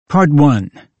Part 1.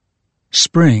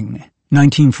 Spring,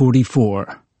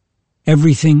 1944.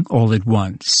 Everything All at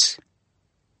Once.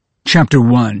 Chapter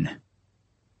 1.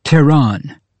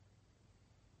 Tehran.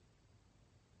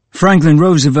 Franklin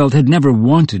Roosevelt had never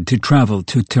wanted to travel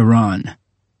to Tehran.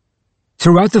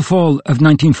 Throughout the fall of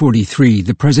 1943,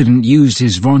 the president used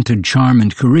his vaunted charm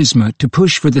and charisma to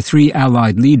push for the three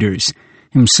Allied leaders,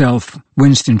 himself,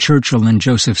 Winston Churchill, and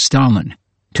Joseph Stalin,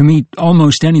 to meet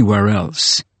almost anywhere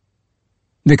else.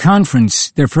 The conference,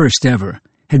 their first ever,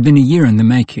 had been a year in the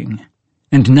making,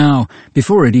 and now,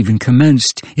 before it even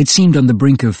commenced, it seemed on the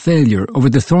brink of failure over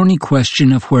the thorny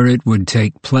question of where it would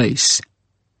take place.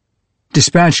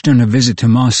 Dispatched on a visit to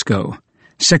Moscow,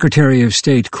 Secretary of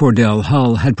State Cordell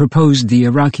Hull had proposed the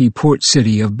Iraqi port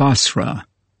city of Basra,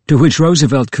 to which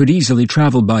Roosevelt could easily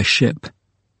travel by ship.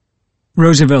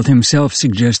 Roosevelt himself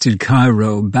suggested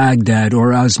Cairo, Baghdad,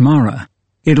 or Asmara,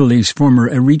 Italy's former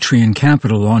Eritrean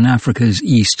capital on Africa's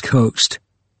east coast.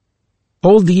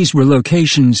 All these were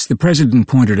locations, the president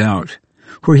pointed out,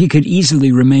 where he could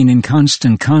easily remain in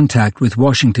constant contact with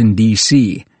Washington,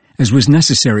 D.C., as was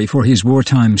necessary for his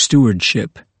wartime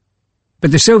stewardship.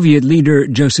 But the Soviet leader,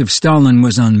 Joseph Stalin,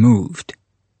 was unmoved.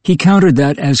 He countered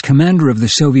that, as commander of the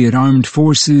Soviet armed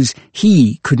forces,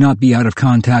 he could not be out of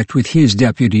contact with his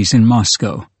deputies in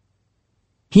Moscow.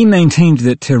 He maintained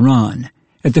that Tehran,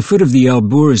 at the foot of the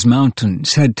Elburz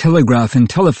Mountains, had telegraph and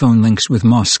telephone links with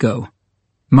Moscow.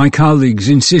 "My colleagues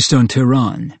insist on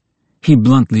Tehran," he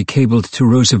bluntly cabled to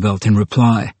Roosevelt in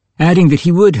reply, adding that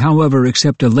he would, however,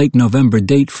 accept a late November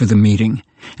date for the meeting,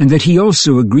 and that he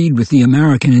also agreed with the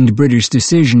American and British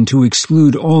decision to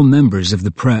exclude all members of the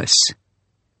press.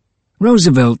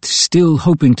 Roosevelt, still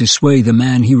hoping to sway the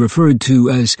man he referred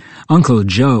to as Uncle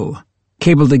Joe,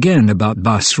 cabled again about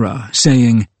Basra,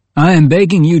 saying, "I am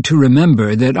begging you to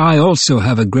remember that I also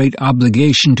have a great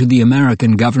obligation to the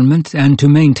American government and to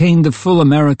maintain the full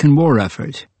American war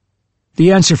effort."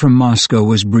 The answer from Moscow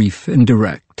was brief and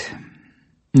direct.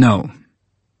 No.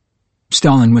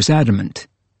 Stalin was adamant,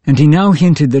 and he now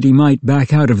hinted that he might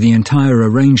back out of the entire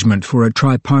arrangement for a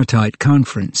tripartite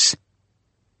conference.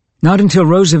 Not until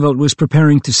Roosevelt was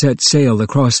preparing to set sail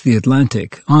across the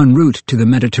Atlantic, en route to the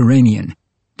Mediterranean,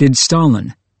 did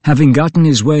Stalin, having gotten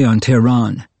his way on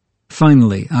Tehran,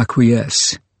 finally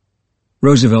acquiesce.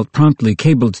 Roosevelt promptly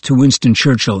cabled to Winston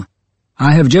Churchill,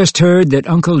 "I have just heard that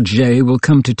Uncle Jay will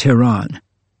come to Tehran.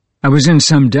 I was in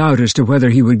some doubt as to whether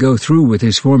he would go through with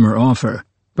his former offer,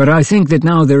 but I think that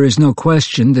now there is no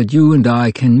question that you and I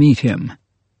can meet him."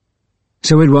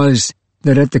 So it was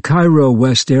that at the Cairo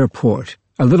West Airport,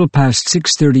 a little past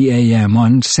 6:30 a.m.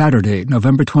 on Saturday,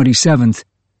 November 27th,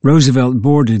 Roosevelt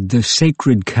boarded the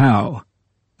Sacred Cow,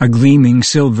 a gleaming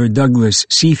silver Douglas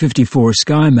C-54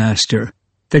 Skymaster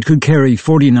that could carry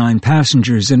 49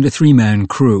 passengers and a three-man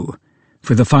crew,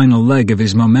 for the final leg of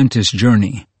his momentous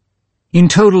journey. In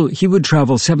total, he would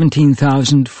travel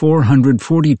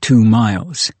 17,442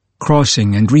 miles,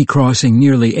 crossing and recrossing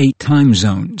nearly 8 time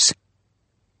zones.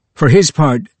 For his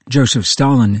part, Joseph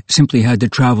Stalin simply had to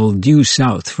travel due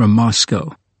south from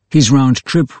Moscow. His round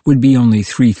trip would be only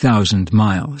 3,000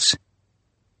 miles.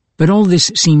 But all this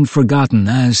seemed forgotten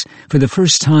as, for the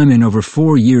first time in over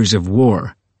 4 years of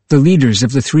war, the leaders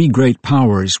of the three great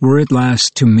powers were at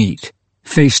last to meet,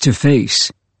 face to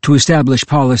face, to establish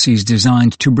policies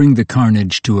designed to bring the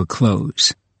carnage to a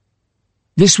close.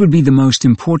 This would be the most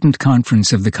important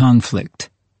conference of the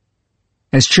conflict.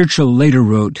 As Churchill later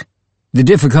wrote, "The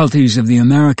difficulties of the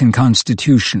American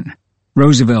Constitution,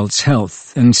 Roosevelt's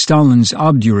health, and Stalin's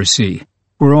obduracy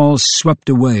were all swept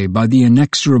away by the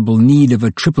inexorable need of a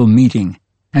triple meeting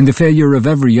and the failure of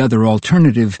every other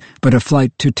alternative but a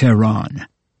flight to Tehran.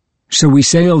 So we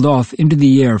sailed off into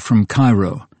the air from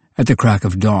Cairo at the crack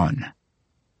of dawn."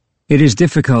 It is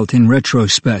difficult in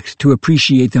retrospect to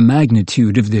appreciate the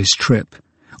magnitude of this trip,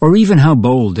 or even how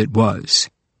bold it was.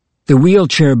 The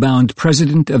wheelchair-bound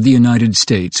President of the United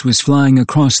States was flying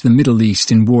across the Middle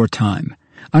East in wartime,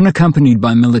 unaccompanied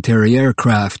by military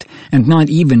aircraft, and not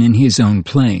even in his own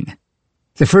plane.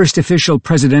 The first official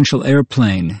presidential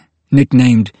airplane,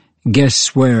 nicknamed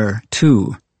Guess-Where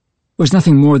 2, was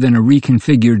nothing more than a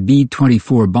reconfigured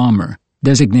B-24 bomber,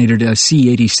 designated a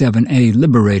C-87A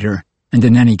Liberator, and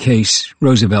in any case,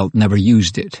 Roosevelt never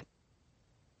used it.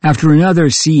 After another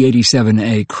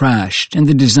C-87A crashed, and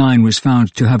the design was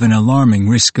found to have an alarming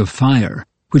risk of fire,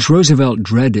 which Roosevelt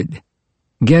dreaded,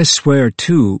 Guess-Where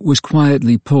 2 was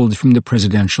quietly pulled from the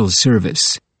presidential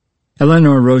service.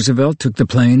 Eleanor Roosevelt took the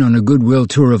plane on a goodwill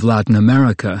tour of Latin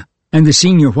America, and the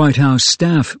senior White House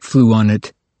staff flew on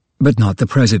it, but not the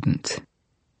president.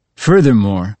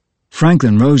 Furthermore,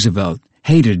 Franklin Roosevelt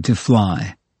hated to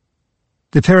fly.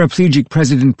 The paraplegic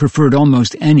president preferred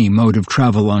almost any mode of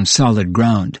travel on solid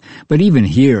ground, but even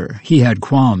here he had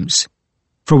qualms.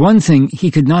 For one thing,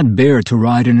 he could not bear to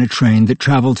ride in a train that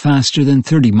traveled faster than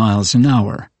 30 miles an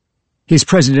hour. His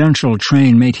presidential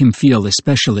train made him feel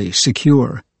especially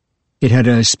secure. It had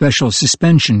a special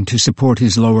suspension to support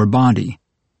his lower body.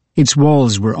 Its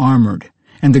walls were armored,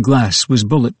 and the glass was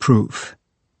bulletproof.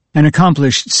 An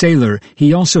accomplished sailor,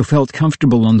 he also felt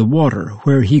comfortable on the water,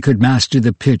 where he could master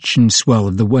the pitch and swell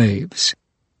of the waves.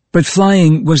 But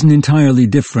flying was an entirely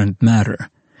different matter,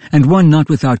 and one not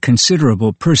without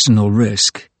considerable personal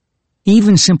risk.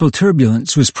 Even simple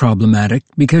turbulence was problematic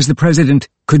because the president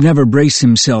could never brace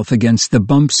himself against the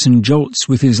bumps and jolts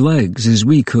with his legs as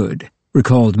we could,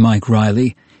 recalled Mike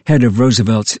Riley, head of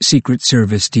Roosevelt's Secret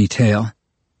Service detail.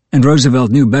 And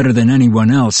Roosevelt knew better than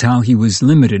anyone else how he was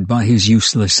limited by his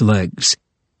useless legs.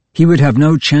 He would have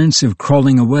no chance of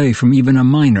crawling away from even a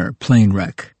minor plane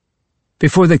wreck.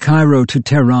 Before the Cairo to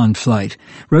Tehran flight,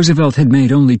 Roosevelt had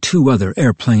made only 2 other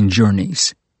airplane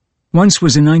journeys. Once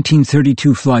was a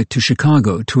 1932 flight to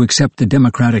Chicago to accept the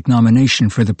Democratic nomination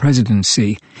for the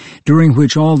presidency, during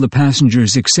which all the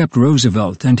passengers except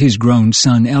Roosevelt and his grown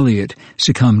son Elliot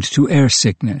succumbed to air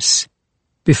sickness.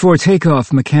 Before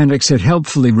takeoff, mechanics had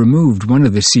helpfully removed one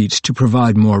of the seats to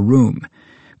provide more room,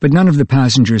 but none of the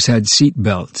passengers had seat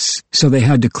belts, so they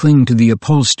had to cling to the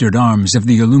upholstered arms of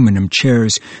the aluminum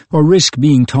chairs or risk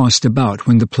being tossed about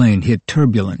when the plane hit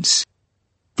turbulence.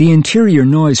 The interior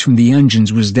noise from the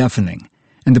engines was deafening,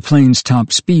 and the plane's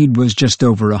top speed was just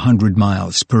over 100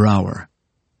 miles per hour.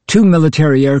 2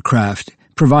 military aircraft,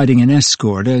 providing an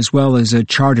escort as well as a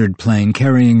chartered plane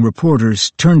carrying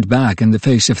reporters, turned back in the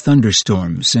face of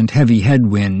thunderstorms and heavy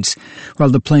headwinds, while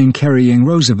the plane carrying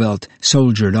Roosevelt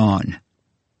soldiered on.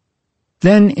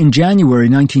 Then, in January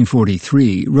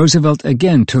 1943, Roosevelt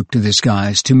again took to the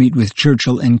skies to meet with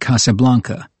Churchill in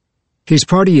Casablanca. His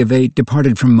party of 8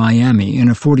 departed from Miami in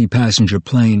a 40-passenger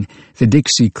plane, the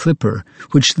Dixie Clipper,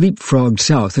 which leapfrogged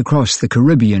south across the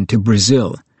Caribbean to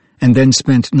Brazil, and then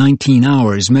spent 19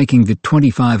 hours making the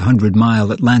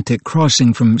 2,500-mile Atlantic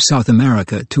crossing from South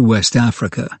America to West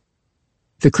Africa.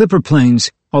 The Clipper planes,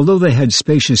 although they had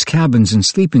spacious cabins and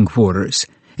sleeping quarters,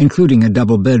 including a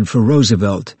double bed for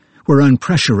Roosevelt, were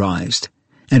unpressurized,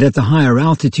 and at the higher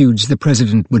altitudes the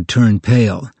president would turn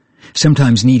pale,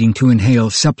 sometimes needing to inhale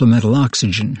supplemental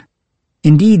oxygen.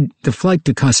 Indeed, the flight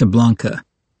to Casablanca,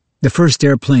 the first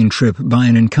airplane trip by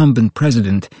an incumbent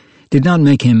president, did not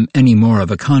make him any more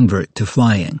of a convert to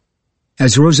flying.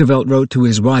 As Roosevelt wrote to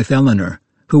his wife Eleanor,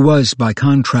 who was, by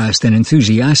contrast, an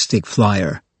enthusiastic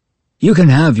flyer, "You can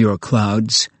have your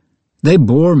clouds. They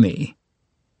bore me."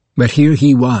 But here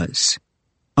he was,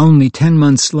 only 10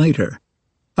 months later,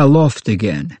 aloft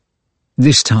again,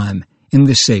 this time in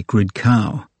the sacred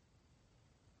cow.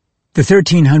 The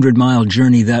 1,300-mile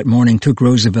journey that morning took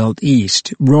Roosevelt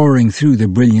east, roaring through the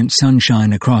brilliant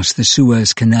sunshine across the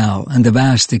Suez Canal and the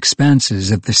vast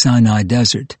expanses of the Sinai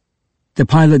Desert. The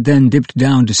pilot then dipped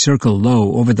down to circle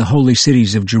low over the holy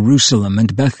cities of Jerusalem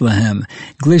and Bethlehem,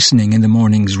 glistening in the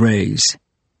morning's rays.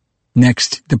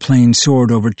 Next, the plane soared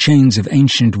over chains of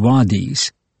ancient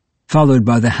wadis, followed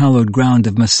by the hallowed ground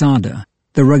of Masada,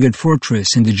 the rugged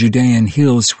fortress in the Judean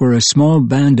hills where a small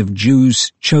band of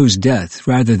Jews chose death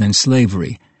rather than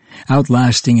slavery,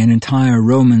 outlasting an entire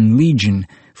Roman legion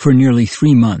for nearly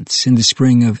 3 months in the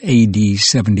spring of AD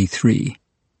 73.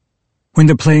 When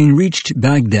the plane reached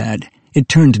Baghdad, it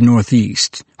turned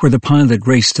northeast, where the pilot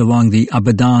raced along the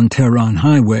Abadan-Tehran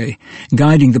highway,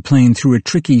 guiding the plane through a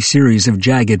tricky series of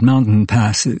jagged mountain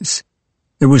passes.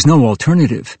 There was no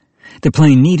alternative. The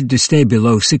plane needed to stay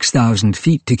below 6,000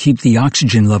 feet to keep the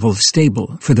oxygen levels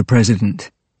stable for the president.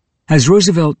 As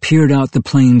Roosevelt peered out the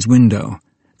plane's window,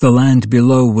 the land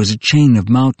below was a chain of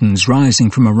mountains rising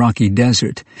from a rocky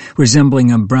desert,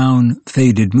 resembling a brown,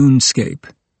 faded moonscape.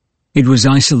 It was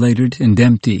isolated and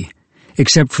empty,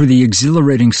 except for the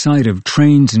exhilarating sight of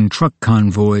trains and truck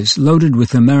convoys loaded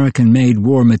with American-made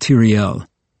war materiel,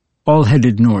 all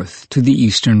headed north to the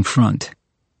Eastern Front.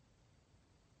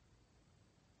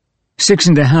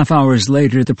 6.5 hours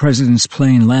later, the president's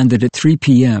plane landed at 3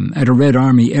 p.m. at a Red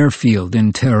Army airfield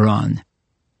in Tehran.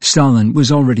 Stalin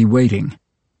was already waiting.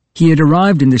 He had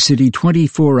arrived in the city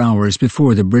 24 hours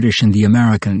before the British and the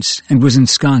Americans and was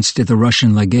ensconced at the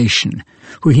Russian legation,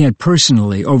 where he had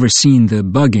personally overseen the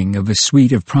bugging of a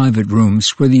suite of private rooms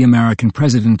where the American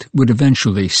president would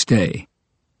eventually stay.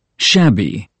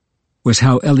 Shabby was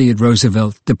how Elliot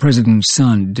Roosevelt, the president's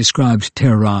son, described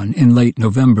Tehran in late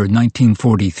November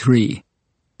 1943.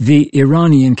 The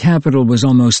Iranian capital was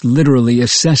almost literally a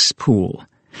cesspool,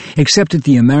 Except at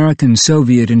the American,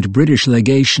 Soviet, and British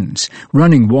legations,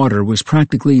 running water was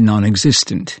practically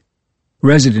non-existent.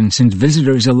 Residents and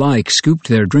visitors alike scooped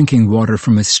their drinking water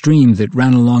from a stream that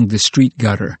ran along the street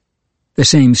gutter, the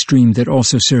same stream that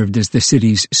also served as the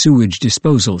city's sewage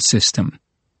disposal system.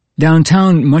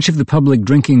 Downtown, much of the public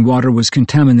drinking water was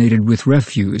contaminated with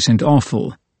refuse and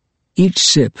offal. Each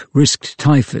sip risked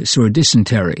typhus or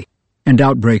dysentery, and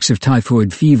outbreaks of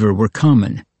typhoid fever were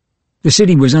common. The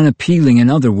city was unappealing in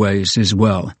other ways as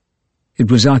well. It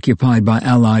was occupied by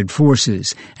Allied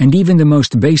forces, and even the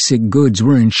most basic goods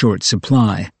were in short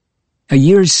supply. A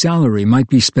year's salary might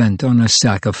be spent on a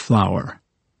sack of flour.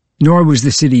 Nor was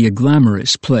the city a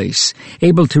glamorous place,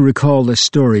 able to recall a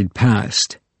storied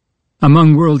past.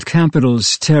 Among world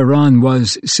capitals, Tehran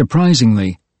was,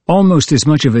 surprisingly, almost as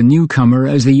much of a newcomer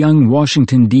as the young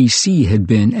Washington, D.C. had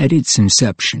been at its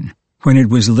inception, when it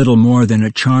was little more than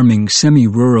a charming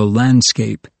semi-rural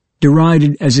landscape,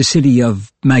 derided as a city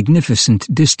of magnificent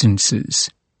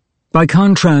distances. By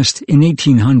contrast, in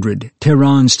 1800,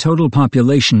 Tehran's total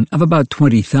population of about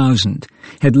 20,000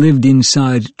 had lived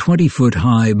inside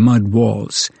 20-foot-high mud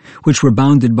walls, which were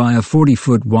bounded by a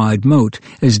 40-foot-wide moat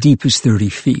as deep as 30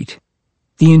 feet.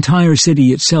 The entire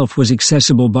city itself was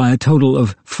accessible by a total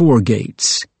of 4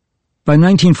 gates. By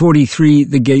 1943,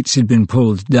 the gates had been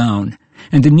pulled down,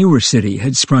 and a newer city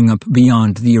had sprung up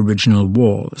beyond the original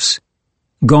walls.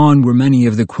 Gone were many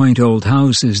of the quaint old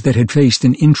houses that had faced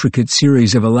an intricate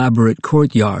series of elaborate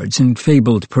courtyards and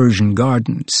fabled Persian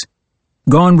gardens.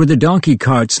 Gone were the donkey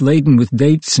carts laden with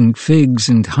dates and figs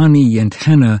and honey and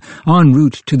henna en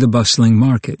route to the bustling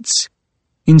markets.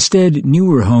 Instead,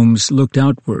 newer homes looked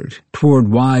outward, toward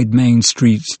wide main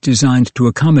streets designed to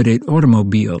accommodate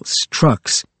automobiles,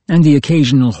 trucks, and the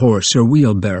occasional horse or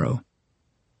wheelbarrow.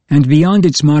 And beyond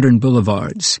its modern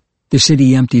boulevards, the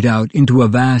city emptied out into a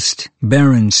vast,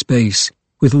 barren space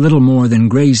with little more than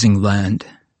grazing land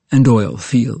and oil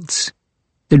fields.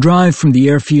 The drive from the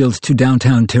airfield to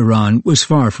downtown Tehran was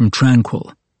far from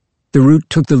tranquil. The route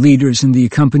took the leaders and the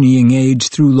accompanying aides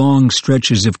through long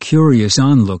stretches of curious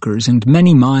onlookers and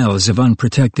many miles of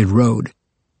unprotected road.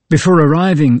 Before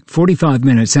arriving 45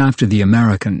 minutes after the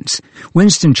Americans,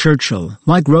 Winston Churchill,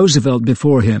 like Roosevelt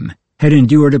before him, had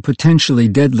endured a potentially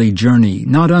deadly journey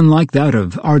not unlike that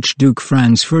of Archduke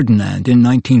Franz Ferdinand in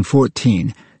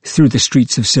 1914 through the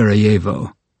streets of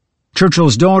Sarajevo.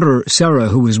 Churchill's daughter, Sarah,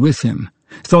 who was with him,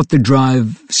 thought the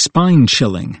drive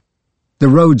spine-chilling. The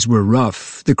roads were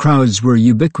rough, the crowds were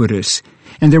ubiquitous,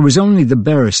 and there was only the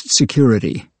barest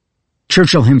security.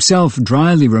 Churchill himself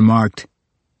dryly remarked,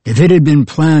 "If it had been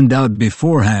planned out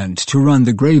beforehand to run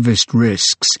the gravest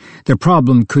risks, the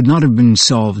problem could not have been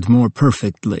solved more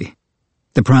perfectly."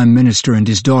 The Prime Minister and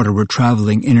his daughter were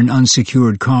traveling in an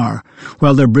unsecured car,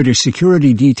 while their British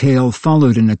security detail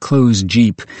followed in a closed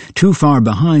jeep, too far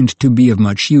behind to be of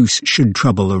much use should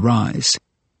trouble arise.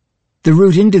 The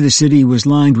route into the city was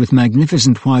lined with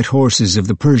magnificent white horses of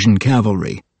the Persian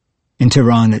cavalry. In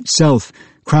Tehran itself,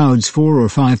 crowds 4 or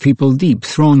 5 people deep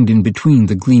thronged in between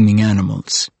the gleaming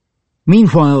animals.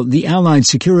 Meanwhile, the Allied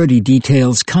security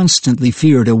details constantly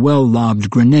feared a well-lobbed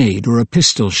grenade or a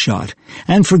pistol shot,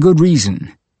 and for good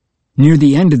reason. Near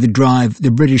the end of the drive,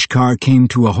 the British car came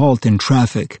to a halt in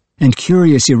traffic, and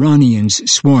curious Iranians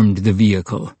swarmed the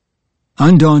vehicle.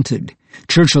 Undaunted,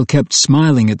 Churchill kept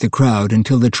smiling at the crowd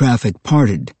until the traffic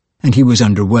parted, and he was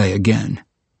underway again.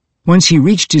 Once he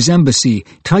reached his embassy,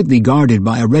 tightly guarded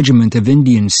by a regiment of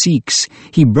Indian Sikhs,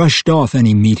 he brushed off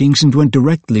any meetings and went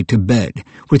directly to bed,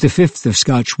 with a 5th of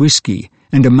Scotch whisky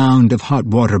and a mound of hot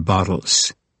water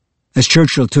bottles. As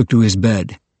Churchill took to his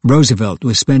bed, Roosevelt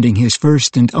was spending his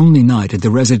first and only night at the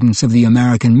residence of the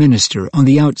American minister on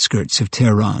the outskirts of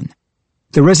Tehran.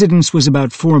 The residence was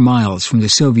about 4 miles from the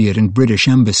Soviet and British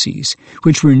embassies,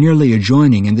 which were nearly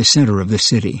adjoining in the center of the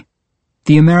city.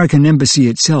 The American embassy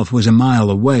itself was a mile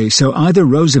away, so either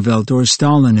Roosevelt or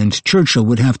Stalin and Churchill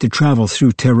would have to travel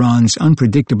through Tehran's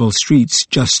unpredictable streets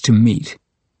just to meet.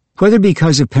 Whether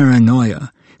because of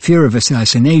paranoia, fear of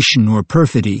assassination, or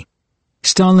perfidy,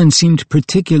 Stalin seemed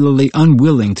particularly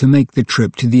unwilling to make the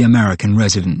trip to the American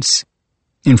residence.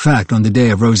 In fact, on the day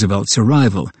of Roosevelt's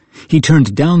arrival, he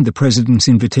turned down the president's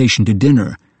invitation to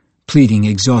dinner, pleading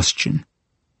exhaustion.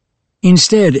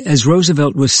 Instead, as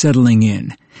Roosevelt was settling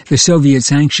in, the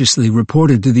Soviets anxiously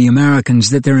reported to the Americans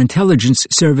that their intelligence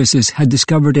services had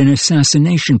discovered an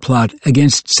assassination plot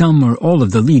against some or all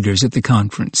of the leaders at the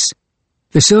conference.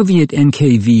 The Soviet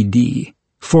NKVD,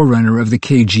 forerunner of the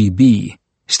KGB,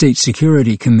 State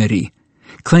Security Committee,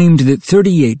 claimed that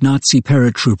 38 Nazi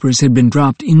paratroopers had been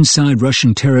dropped inside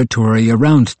Russian territory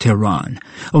around Tehran.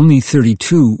 Only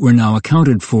 32 were now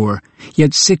accounted for,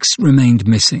 yet 6 remained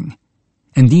missing.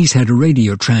 And these had a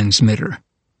radio transmitter.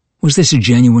 Was this a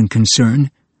genuine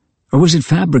concern? Or was it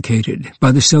fabricated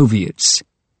by the Soviets?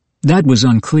 That was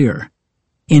unclear.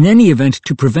 In any event,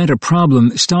 to prevent a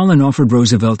problem, Stalin offered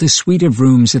Roosevelt a suite of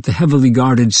rooms at the heavily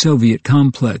guarded Soviet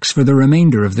complex for the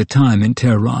remainder of the time in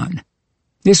Tehran.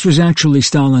 This was actually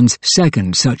Stalin's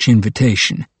second such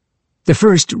invitation. The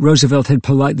first, Roosevelt had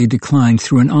politely declined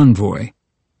through an envoy.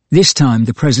 This time,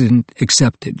 the president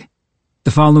accepted.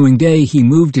 The following day, he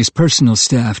moved his personal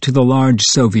staff to the large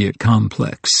Soviet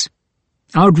complex.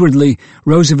 Outwardly,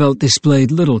 Roosevelt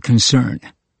displayed little concern.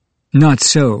 Not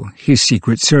so his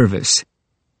Secret Service.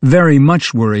 Very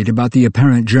much worried about the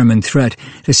apparent German threat,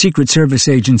 the Secret Service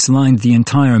agents lined the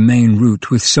entire main route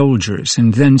with soldiers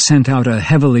and then sent out a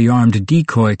heavily armed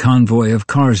decoy convoy of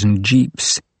cars and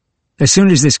jeeps. As soon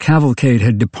as this cavalcade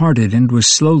had departed and was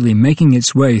slowly making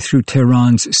its way through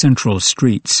Tehran's central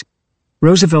streets,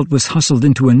 Roosevelt was hustled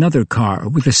into another car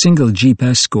with a single jeep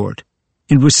escort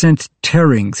and was sent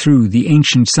tearing through the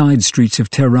ancient side streets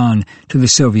of Tehran to the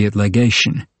Soviet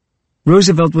legation.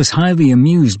 Roosevelt was highly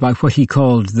amused by what he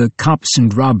called the cops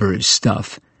and robbers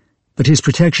stuff, but his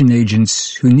protection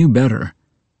agents, who knew better,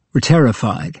 were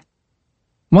terrified.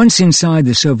 Once inside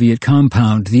the Soviet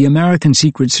compound, the American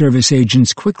Secret Service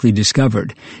agents quickly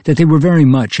discovered that they were very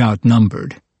much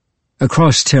outnumbered.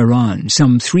 Across Tehran,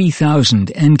 some 3,000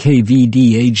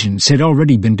 NKVD agents had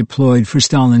already been deployed for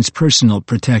Stalin's personal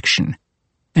protection,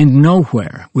 and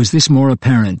nowhere was this more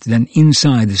apparent than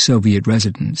inside the Soviet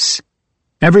residence.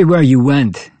 Everywhere you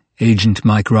went, Agent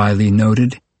Mike Riley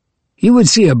noted, you would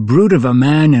see a brute of a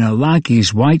man in a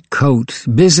lackey's white coat,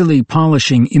 busily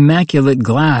polishing immaculate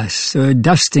glass or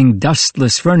dusting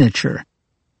dustless furniture.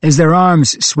 As their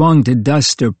arms swung to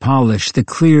dust or polish, the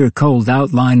clear, cold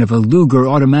outline of a Luger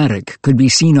automatic could be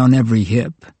seen on every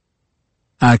hip.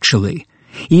 Actually,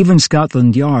 even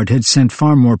Scotland Yard had sent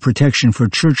far more protection for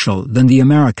Churchill than the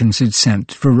Americans had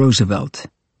sent for Roosevelt.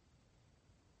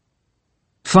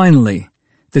 Finally,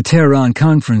 the Tehran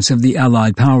Conference of the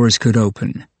Allied Powers could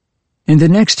open. In the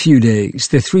next few days,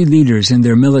 the three leaders and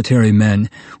their military men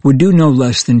would do no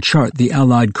less than chart the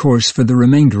Allied course for the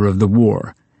remainder of the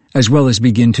war, as well as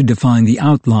begin to define the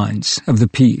outlines of the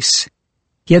peace.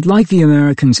 Yet like the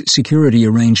Americans' security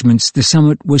arrangements, the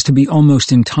summit was to be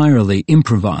almost entirely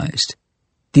improvised.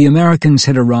 The Americans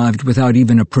had arrived without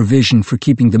even a provision for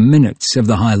keeping the minutes of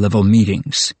the high-level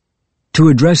meetings. To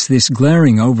address this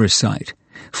glaring oversight,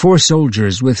 4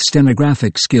 soldiers with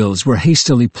stenographic skills were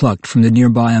hastily plucked from the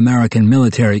nearby American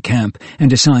military camp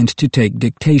and assigned to take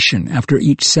dictation after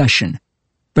each session.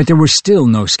 But there were still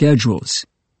no schedules,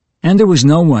 and there was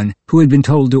no one who had been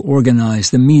told to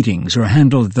organize the meetings or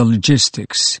handle the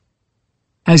logistics.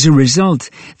 As a result,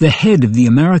 the head of the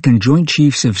American Joint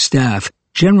Chiefs of Staff,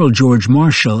 General George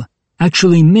Marshall,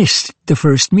 actually missed the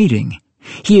first meeting.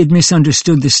 He had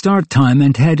misunderstood the start time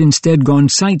and had instead gone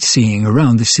sightseeing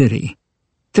around the city.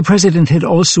 The president had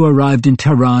also arrived in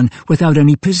Tehran without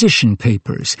any position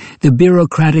papers, the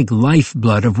bureaucratic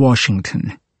lifeblood of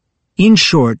Washington. In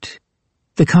short,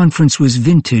 the conference was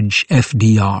vintage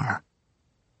FDR.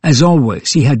 As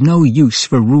always, he had no use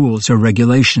for rules or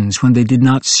regulations when they did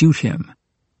not suit him.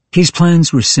 His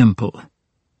plans were simple: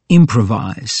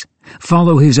 improvise,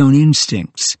 follow his own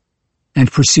instincts,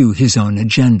 and pursue his own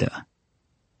agenda.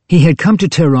 He had come to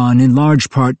Tehran in large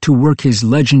part to work his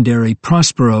legendary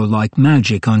Prospero-like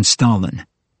magic on Stalin.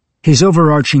 His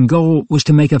overarching goal was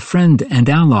to make a friend and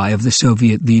ally of the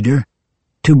Soviet leader,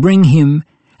 to bring him,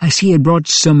 as he had brought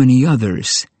so many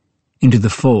others, into the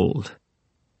fold.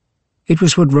 It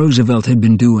was what Roosevelt had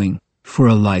been doing for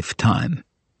a lifetime.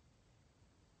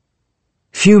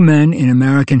 Few men in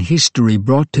American history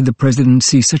brought to the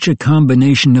presidency such a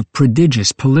combination of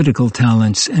prodigious political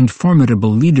talents and formidable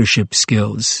leadership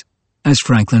skills as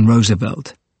Franklin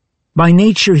Roosevelt. By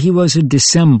nature he was a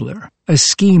dissembler, a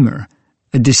schemer,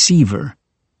 a deceiver,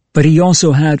 but he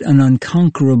also had an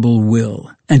unconquerable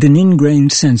will and an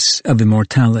ingrained sense of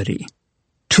immortality.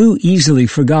 Too easily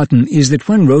forgotten is that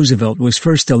when Roosevelt was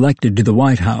first elected to the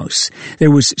White House,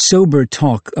 there was sober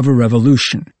talk of a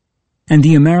revolution, and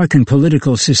the American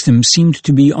political system seemed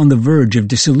to be on the verge of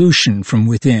dissolution from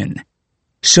within.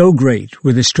 So great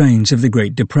were the strains of the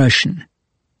Great Depression.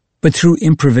 But through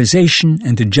improvisation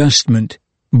and adjustment,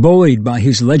 buoyed by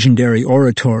his legendary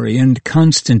oratory and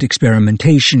constant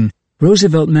experimentation,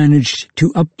 Roosevelt managed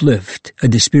to uplift a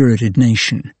dispirited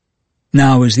nation.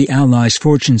 Now, as the Allies'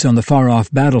 fortunes on the far-off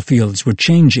battlefields were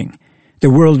changing,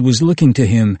 the world was looking to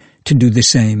him to do the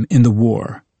same in the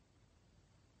war.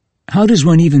 how does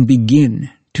one even begin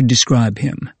to describe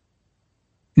him?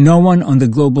 No one on the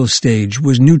global stage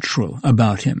was neutral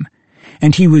about him,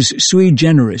 and he was sui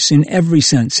generis in every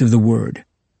sense of the word.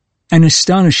 An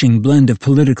astonishing blend of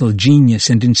political genius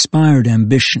and inspired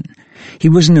ambition. He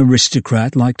was an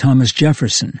aristocrat like Thomas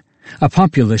Jefferson, a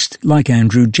populist like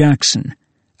Andrew Jackson,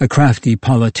 a crafty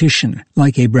politician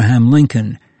like Abraham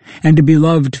Lincoln, and a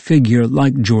beloved figure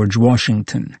like George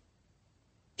Washington.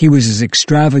 He was as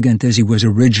extravagant as he was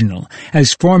original,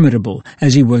 as formidable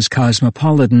as he was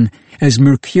cosmopolitan, as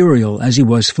mercurial as he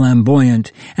was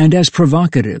flamboyant, and as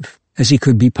provocative as he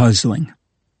could be puzzling.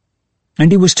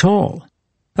 And he was tall,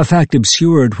 a fact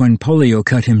obscured when polio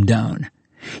cut him down.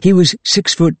 He was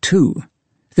 6'2",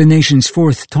 the nation's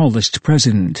fourth tallest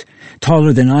president,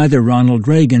 taller than either Ronald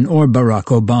Reagan or Barack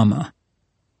Obama.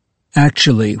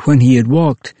 Actually, when he had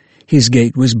walked, his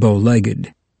gait was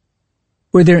bow-legged.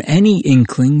 Were there any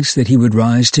inklings that he would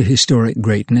rise to historic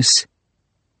greatness?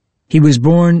 He was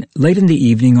born late in the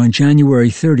evening on January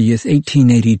 30th,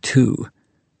 1882,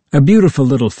 a beautiful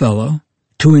little fellow,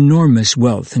 to enormous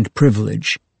wealth and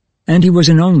privilege, and he was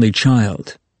an only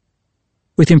child.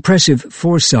 With impressive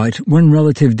foresight, one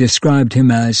relative described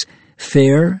him as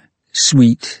fair,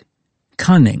 sweet,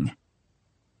 cunning.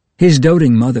 His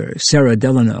doting mother, Sarah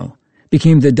Delano,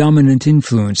 became the dominant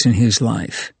influence in his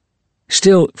life.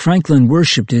 Still, Franklin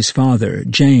worshipped his father,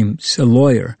 James, a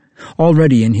lawyer,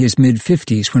 already in his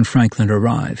mid-50s when Franklin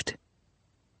arrived.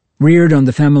 Reared on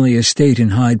the family estate in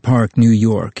Hyde Park, New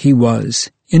York, he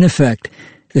was, in effect,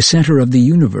 the center of the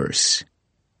universe.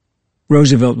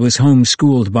 Roosevelt was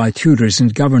home-schooled by tutors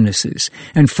and governesses,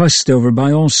 and fussed over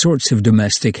by all sorts of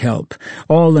domestic help,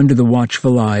 all under the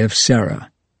watchful eye of Sarah.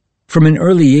 From an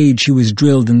early age he was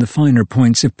drilled in the finer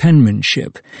points of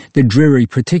penmanship, the dreary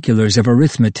particulars of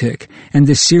arithmetic, and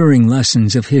the searing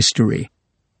lessons of history.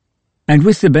 And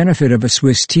with the benefit of a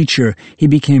Swiss teacher, he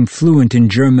became fluent in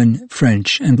German,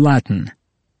 French, and Latin.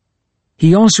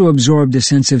 He also absorbed a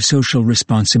sense of social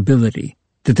responsibility,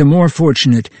 that the more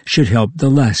fortunate should help the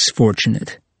less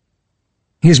fortunate.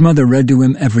 His mother read to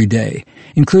him every day,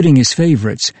 including his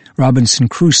favorites, Robinson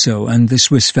Crusoe and the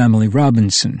Swiss Family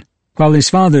Robinson, while his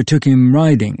father took him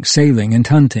riding, sailing, and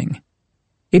hunting.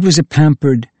 It was a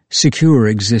pampered, secure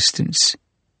existence.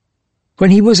 When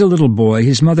he was a little boy,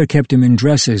 his mother kept him in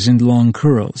dresses and long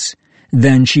curls.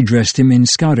 Then she dressed him in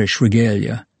Scottish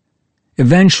regalia.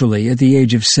 Eventually, at the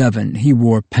age of 7, he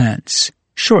wore pants,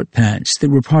 short pants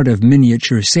that were part of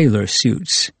miniature sailor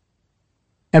suits.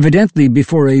 Evidently,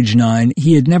 before age 9,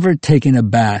 he had never taken a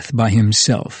bath by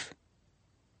himself.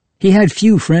 He had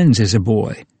few friends as a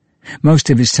boy. Most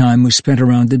of his time was spent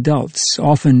around adults,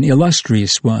 often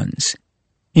illustrious ones.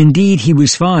 Indeed, he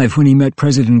was 5 when he met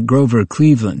President Grover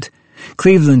Cleveland.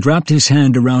 Cleveland wrapped his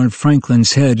hand around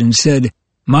Franklin's head and said,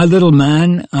 "My little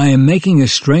man, I am making a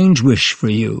strange wish for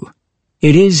you.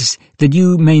 It is that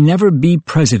you may never be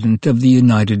President of the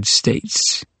United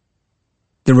States."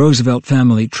 The Roosevelt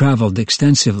family traveled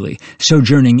extensively,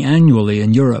 sojourning annually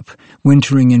in Europe,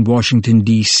 wintering in Washington,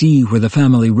 D.C., where the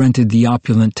family rented the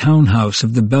opulent townhouse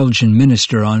of the Belgian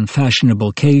minister on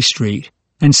fashionable K Street,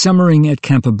 and summering at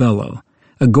Campobello,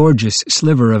 a gorgeous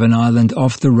sliver of an island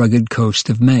off the rugged coast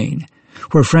of Maine,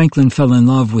 where Franklin fell in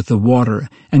love with the water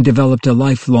and developed a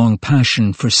lifelong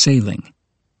passion for sailing.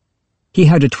 He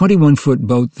had a 21-foot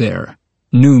boat there,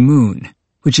 New Moon,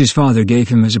 which his father gave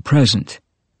him as a present.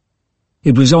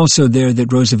 It was also there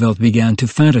that Roosevelt began to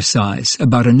fantasize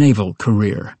about a naval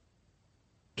career.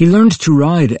 He learned to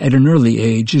ride at an early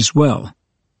age as well.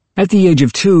 At the age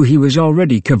of 2, he was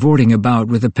already cavorting about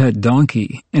with a pet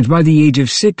donkey, and by the age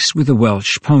of 6 with a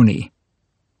Welsh pony.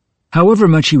 However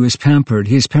much he was pampered,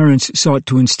 his parents sought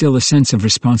to instill a sense of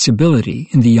responsibility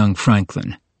in the young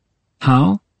Franklin.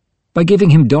 How? By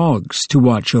giving him dogs to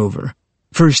watch over.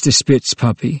 First a Spitz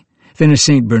puppy, then a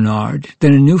St. Bernard,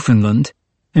 then a Newfoundland,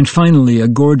 and finally a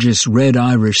gorgeous red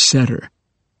Irish setter.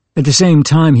 At the same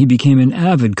time, he became an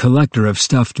avid collector of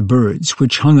stuffed birds,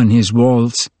 which hung on his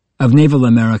walls, of naval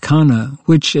Americana,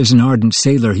 which as an ardent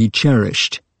sailor he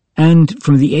cherished, and,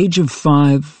 from the age of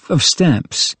 5, of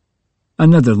stamps,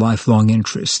 another lifelong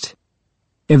interest.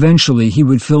 Eventually, he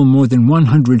would fill more than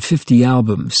 150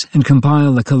 albums and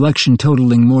compile a collection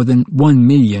totaling more than 1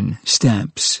 million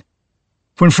stamps.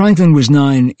 When Franklin was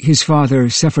 9, his father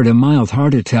suffered a mild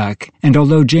heart attack, and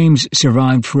although James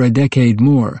survived for a decade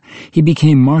more, he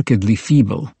became markedly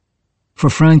feeble. For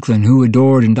Franklin, who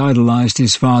adored and idolized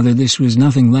his father, this was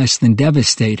nothing less than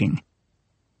devastating.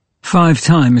 5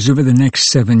 times over the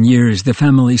next 7 years, the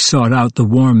family sought out the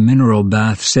warm mineral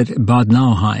baths at Bad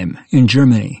Nauheim in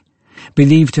Germany,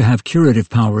 believed to have curative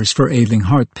powers for ailing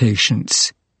heart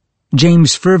patients.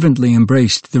 James fervently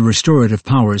embraced the restorative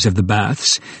powers of the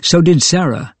baths, so did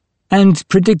Sarah, and,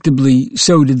 predictably,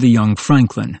 so did the young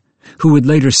Franklin, who would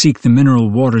later seek the mineral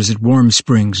waters at Warm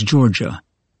Springs, Georgia.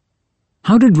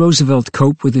 How did Roosevelt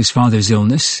cope with his father's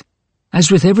illness? As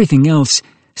with everything else,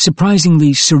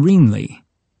 surprisingly serenely.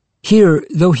 Here,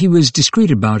 though he was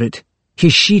discreet about it,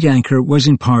 his sheet anchor was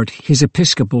in part his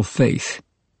Episcopal faith.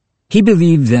 He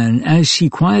believed then, as he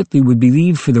quietly would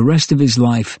believe for the rest of his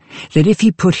life, that if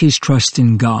he put his trust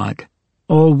in God,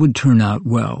 all would turn out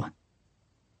well.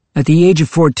 At the age of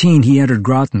 14, he entered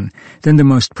Groton, then the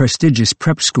most prestigious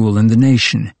prep school in the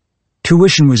nation.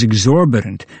 Tuition was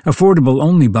exorbitant, affordable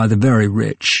only by the very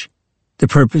rich. The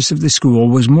purpose of the school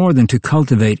was more than to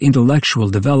cultivate intellectual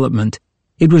development.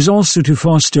 It was also to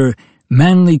foster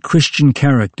manly Christian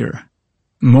character,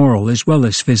 moral as well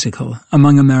as physical,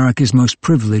 among America's most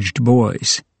privileged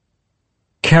boys.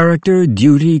 Character,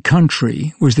 duty,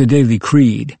 country was the daily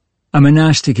creed. A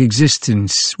monastic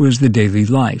existence was the daily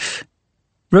life.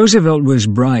 Roosevelt was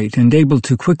bright and able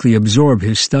to quickly absorb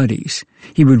his studies.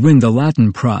 He would win the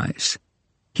Latin prize.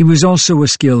 He was also a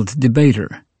skilled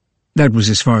debater. That was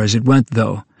as far as it went,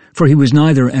 though, for he was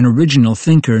neither an original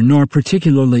thinker nor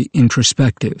particularly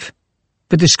introspective.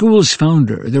 But the school's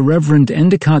founder, the Reverend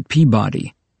Endicott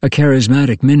Peabody, a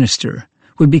charismatic minister,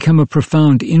 would become a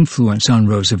profound influence on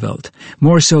Roosevelt,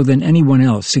 more so than anyone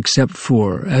else except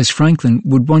for, as Franklin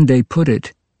would one day put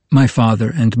it, my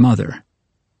father and mother.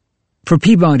 For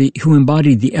Peabody, who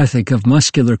embodied the ethic of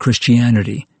muscular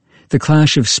Christianity, the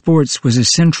clash of sports was as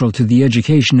central to the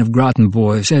education of Groton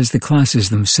boys as the classes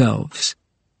themselves.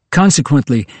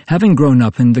 Consequently, having grown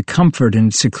up in the comfort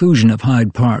and seclusion of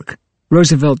Hyde Park,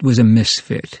 Roosevelt was a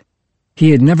misfit.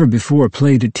 He had never before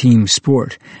played a team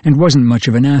sport and wasn't much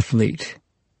of an athlete.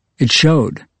 It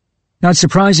showed. Not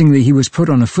surprisingly, he was put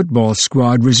on a football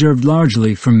squad reserved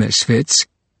largely for misfits.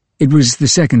 It was the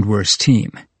second worst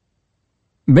team.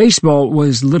 Baseball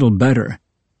was little better.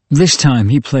 This time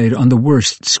he played on the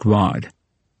worst squad.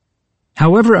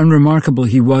 However unremarkable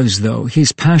he was, though,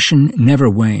 his passion never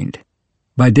waned.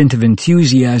 By dint of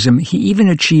enthusiasm, he even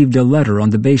achieved a letter on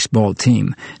the baseball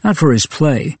team, not for his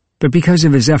play, but because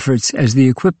of his efforts as the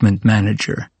equipment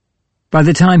manager. By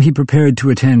the time he prepared to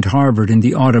attend Harvard in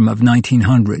the autumn of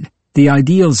 1900, the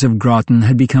ideals of Groton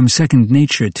had become second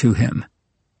nature to him.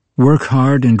 Work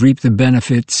hard and reap the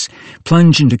benefits,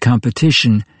 plunge into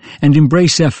competition, and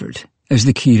embrace effort as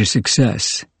the key to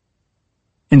success.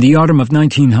 In the autumn of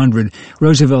 1900,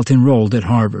 Roosevelt enrolled at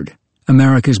Harvard,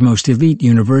 America's most elite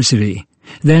university,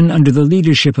 then under the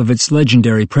leadership of its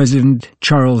legendary president,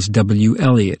 Charles W.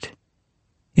 Eliot.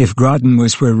 If Groton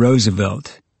was where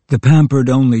Roosevelt, the pampered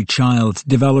only child,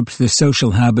 developed the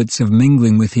social habits of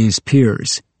mingling with his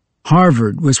peers,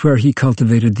 Harvard was where he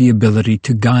cultivated the ability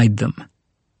to guide them.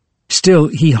 Still,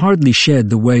 he hardly shed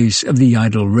the ways of the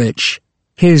idle rich.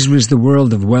 His was the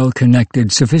world of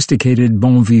well-connected, sophisticated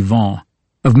bon vivants,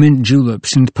 of mint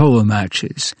juleps and polo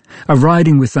matches, of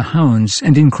riding with the hounds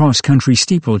and in cross-country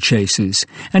steeplechases,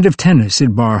 and of tennis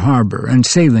at Bar Harbor and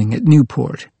sailing at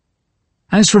Newport.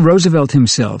 As for Roosevelt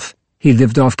himself, he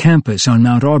lived off campus on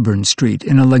Mount Auburn Street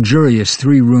in a luxurious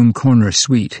three-room corner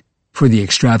suite for the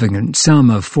extravagant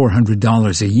sum of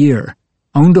 $400 a year,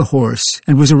 owned a horse,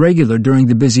 and was a regular during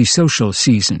the busy social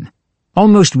season.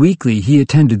 Almost weekly he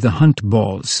attended the hunt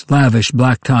balls, lavish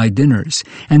black-tie dinners,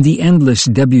 and the endless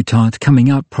debutante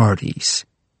coming-out parties.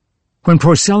 When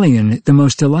Porcellian, the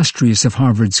most illustrious of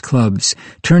Harvard's clubs,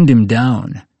 turned him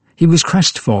down, he was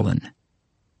crestfallen.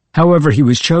 However, he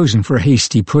was chosen for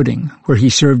Hasty Pudding, where he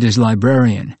served as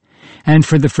librarian, and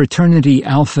for the fraternity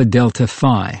Alpha Delta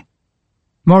Phi.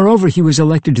 Moreover, he was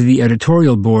elected to the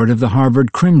editorial board of the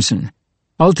Harvard Crimson,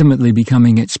 ultimately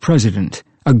becoming its president,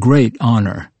 a great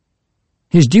honor.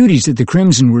 His duties at the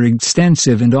Crimson were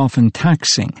extensive and often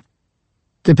taxing.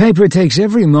 "The paper takes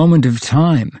every moment of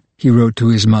time," he wrote to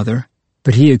his mother,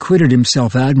 but he acquitted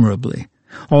himself admirably,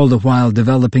 all the while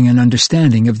developing an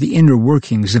understanding of the inner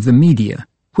workings of the media,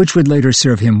 which would later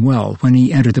serve him well when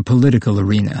he entered the political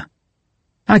arena.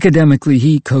 Academically,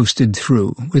 he coasted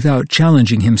through, without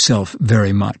challenging himself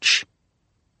very much.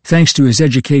 Thanks to his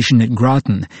education at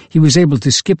Groton, he was able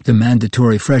to skip the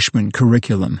mandatory freshman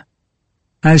curriculum.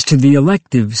 As to the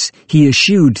electives, he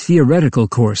eschewed theoretical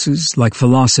courses like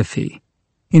philosophy.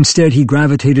 Instead, he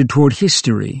gravitated toward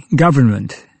history,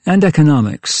 government, and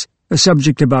economics, a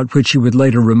subject about which he would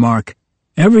later remark,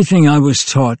 "Everything I was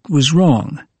taught was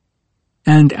wrong."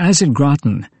 And as at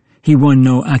Groton, he won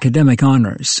no academic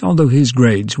honors, although his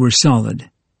grades were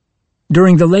solid.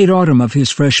 During the late autumn of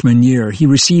his freshman year, he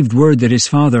received word that his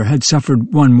father had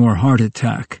suffered one more heart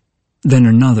attack, then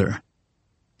another.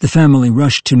 The family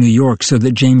rushed to New York so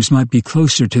that James might be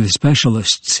closer to the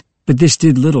specialists, but this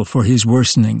did little for his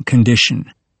worsening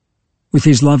condition. With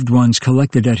his loved ones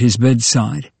collected at his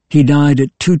bedside, he died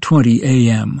at 2:20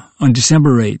 a.m. on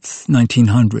December 8,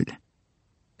 1900.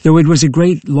 Though it was a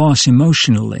great loss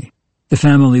emotionally, the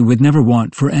family would never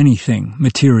want for anything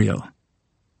material.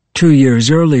 2 years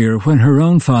earlier, when her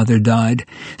own father died,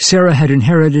 Sarah had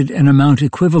inherited an amount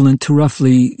equivalent to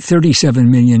roughly $37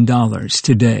 million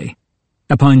today.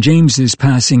 Upon James's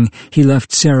passing, he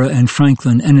left Sarah and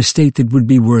Franklin an estate that would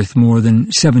be worth more than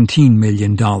 $17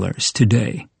 million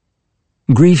today.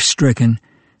 Grief-stricken,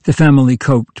 the family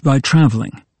coped by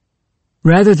traveling.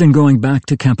 Rather than going back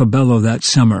to Campobello that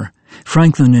summer,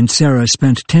 Franklin and Sarah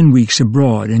spent 10 weeks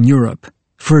abroad in Europe,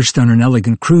 first on an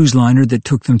elegant cruise liner that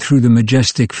took them through the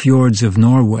majestic fjords of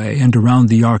Norway and around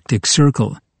the Arctic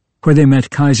Circle, where they met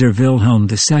Kaiser Wilhelm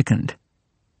II.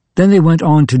 Then they went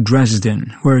on to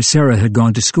Dresden, where Sarah had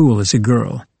gone to school as a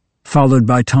girl, followed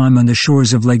by time on the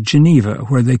shores of Lake Geneva,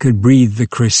 where they could breathe the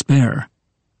crisp air.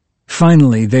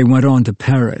 Finally, they went on to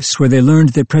Paris, where they learned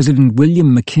that President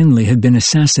William McKinley had been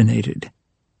assassinated.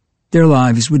 Their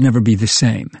lives would never be the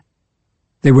same.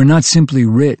 They were not simply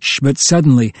rich, but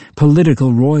suddenly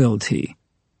political royalty.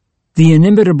 The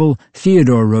inimitable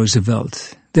Theodore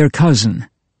Roosevelt, their cousin,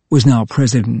 was now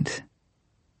president.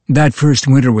 That first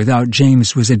winter without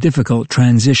James was a difficult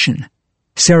transition.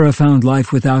 Sarah found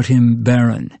life without him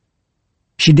barren.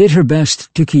 She did her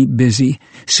best to keep busy,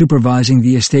 supervising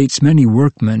the estate's many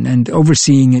workmen and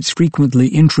overseeing its frequently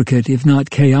intricate, if not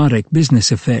chaotic, business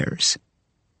affairs.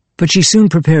 But she soon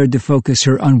prepared to focus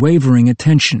her unwavering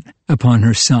attention upon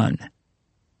her son.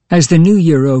 As the new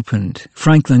year opened,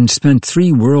 Franklin spent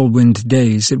 3 whirlwind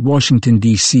days at Washington,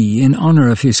 D.C. in honor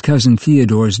of his cousin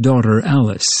Theodore's daughter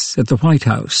Alice at the White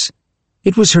House.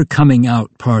 It was her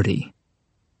coming-out party.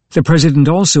 The president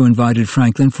also invited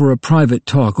Franklin for a private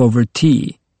talk over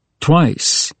tea,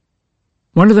 twice.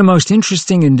 "One of the most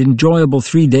interesting and enjoyable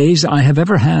 3 days I have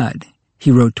ever had,"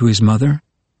 he wrote to his mother.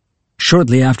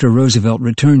 Shortly after Roosevelt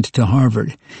returned to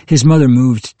Harvard, his mother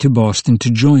moved to Boston to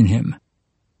join him.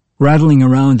 Rattling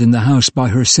around in the house by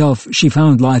herself, she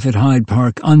found life at Hyde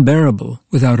Park unbearable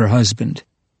without her husband.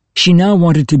 She now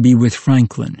wanted to be with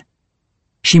Franklin.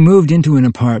 She moved into an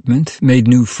apartment, made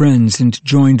new friends, and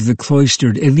joined the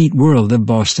cloistered elite world of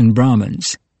Boston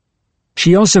Brahmins.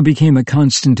 She also became a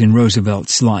constant in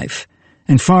Roosevelt's life,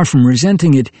 and far from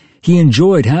resenting it, he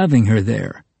enjoyed having her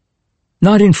there.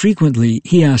 Not infrequently,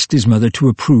 he asked his mother to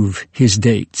approve his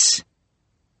dates.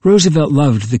 Roosevelt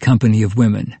loved the company of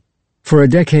women. For a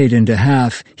decade and a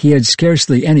half, he had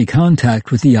scarcely any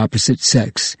contact with the opposite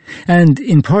sex, and,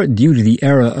 in part due to the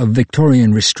era of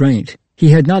Victorian restraint, he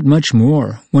had not much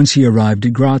more once he arrived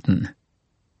at Groton.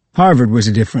 Harvard was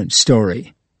a different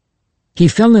story. He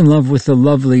fell in love with the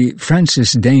lovely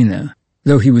Frances Dana,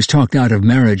 though he was talked out of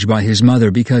marriage by his mother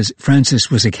because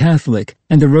Frances was a Catholic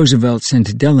and the Roosevelts and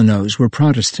Delanos were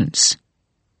Protestants.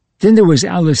 Then there was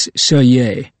Alice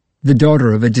Soyer, the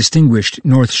daughter of a distinguished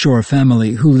North Shore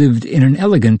family who lived in an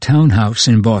elegant townhouse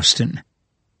in Boston.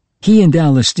 He and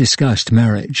Alice discussed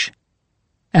marriage.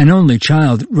 An only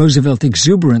child, Roosevelt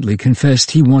exuberantly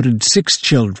confessed he wanted 6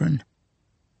 children.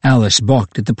 Alice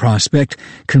balked at the prospect,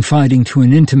 confiding to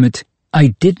an intimate,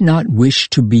 "I did not wish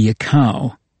to be a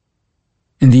cow."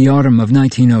 In the autumn of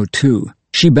 1902,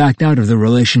 she backed out of the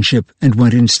relationship and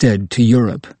went instead to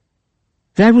Europe.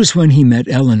 That was when he met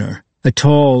Eleanor, a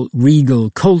tall, regal,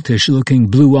 coltish-looking,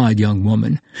 blue-eyed young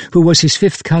woman who was his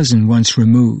 5th cousin once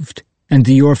removed, and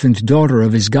the orphaned daughter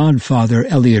of his godfather,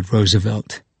 Elliott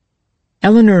Roosevelt.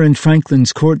 Eleanor and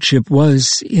Franklin's courtship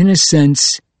was, in a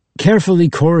sense, carefully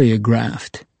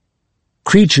choreographed.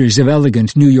 Creatures of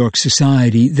elegant New York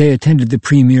society, they attended the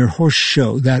premier horse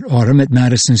show that autumn at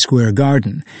Madison Square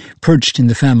Garden, perched in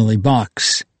the family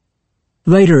box.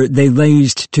 Later, they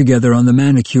lazed together on the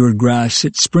manicured grass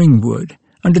at Springwood,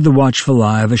 under the watchful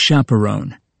eye of a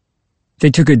chaperone. They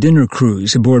took a dinner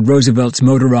cruise aboard Roosevelt's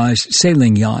motorized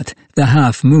sailing yacht, the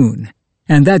Half Moon,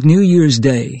 and that New Year's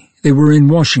Day they were in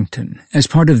Washington as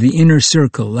part of the inner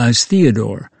circle as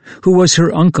Theodore, who was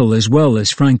her uncle as well as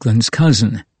Franklin's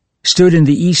cousin, stood in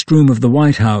the East Room of the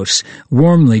White House,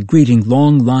 warmly greeting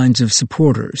long lines of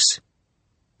supporters.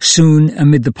 Soon,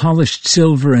 amid the polished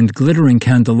silver and glittering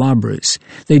candelabras,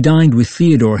 they dined with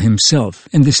Theodore himself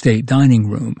in the state dining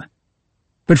room.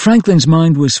 But Franklin's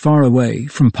mind was far away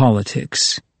from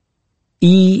politics.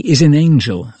 "E is an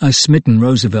angel," a smitten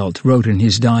Roosevelt wrote in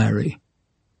his diary.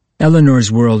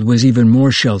 Eleanor's world was even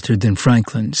more sheltered than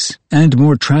Franklin's, and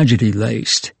more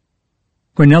tragedy-laced.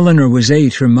 When Eleanor was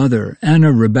 8, her mother,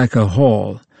 Anna Rebecca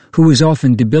Hall, who was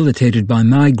often debilitated by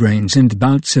migraines and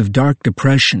bouts of dark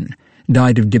depression,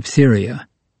 died of diphtheria.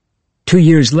 2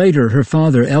 years later, her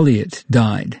father, Elliot,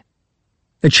 died.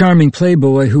 A charming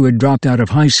playboy who had dropped out of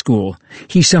high school,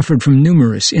 he suffered from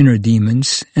numerous inner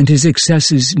demons, and his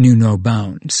excesses knew no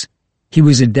bounds. He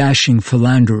was a dashing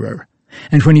philanderer,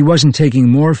 and when he wasn't taking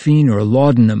morphine or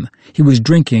laudanum, he was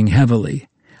drinking heavily,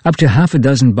 up to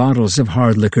 6 bottles of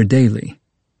hard liquor daily.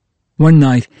 One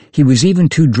night, he was even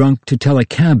too drunk to tell a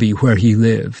cabbie where he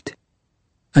lived.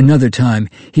 Another time,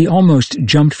 he almost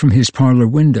jumped from his parlor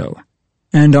window,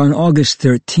 and on August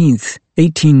 13th,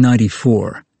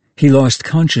 1894, he lost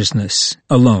consciousness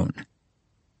alone.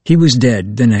 He was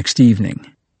dead the next evening.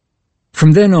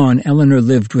 From then on, Eleanor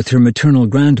lived with her maternal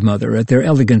grandmother at their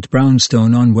elegant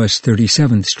brownstone on West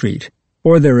 37th Street,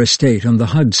 or their estate on the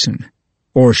Hudson,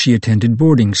 or she attended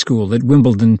boarding school at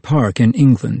Wimbledon Park in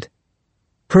England.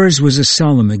 Hers was a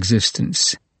solemn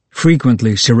existence,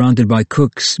 frequently surrounded by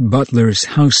cooks, butlers,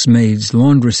 housemaids,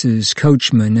 laundresses,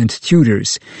 coachmen, and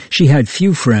tutors. She had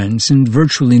few friends and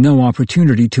virtually no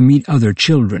opportunity to meet other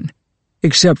children,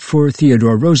 except for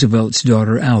Theodore Roosevelt's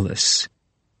daughter Alice.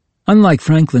 Unlike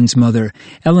Franklin's mother,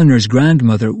 Eleanor's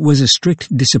grandmother was a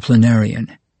strict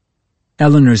disciplinarian.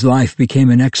 Eleanor's life became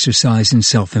an exercise in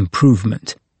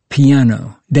self-improvement: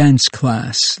 piano, dance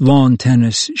class, lawn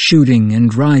tennis, shooting,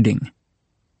 and riding.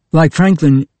 Like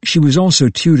Franklin, she was also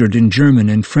tutored in German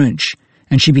and French,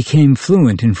 and she became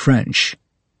fluent in French.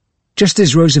 Just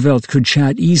as Roosevelt could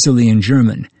chat easily in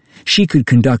German, she could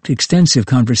conduct extensive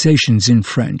conversations in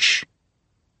French.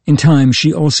 In time,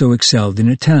 she also excelled in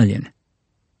Italian.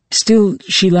 Still,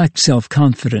 she lacked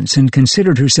self-confidence and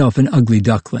considered herself an ugly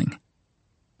duckling.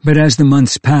 But as the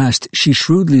months passed, she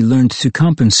shrewdly learned to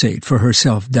compensate for her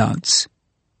self-doubts.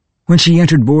 When she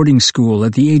entered boarding school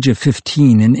at the age of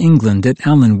 15 in England at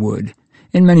Allenwood,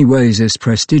 in many ways as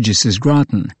prestigious as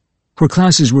Groton, where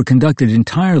classes were conducted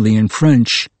entirely in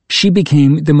French, she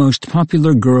became the most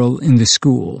popular girl in the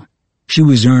school. She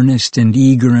was earnest and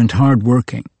eager and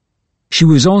hard-working. She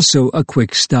was also a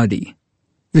quick study.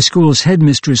 The school's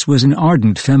headmistress was an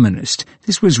ardent feminist.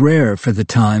 This was rare for the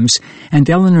times, and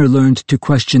Eleanor learned to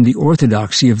question the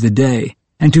orthodoxy of the day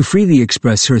and to freely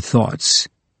express her thoughts.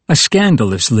 A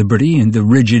scandalous liberty in the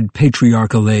rigid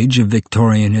patriarchal age of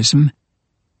Victorianism.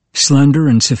 Slender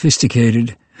and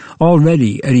sophisticated,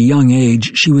 already at a young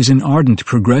age she was an ardent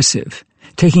progressive,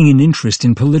 taking an interest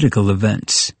in political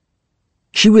events.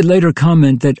 She would later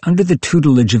comment that under the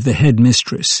tutelage of the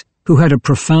headmistress, who had a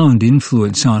profound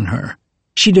influence on her,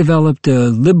 she developed a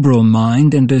liberal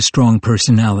mind and a strong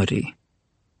personality.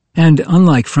 And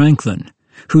unlike Franklin,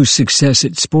 whose success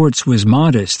at sports was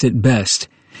modest at best,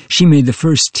 she made the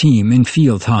first team in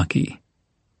field hockey.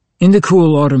 In the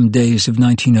cool autumn days of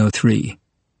 1903,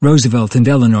 Roosevelt and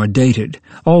Eleanor dated,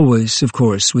 always, of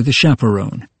course, with a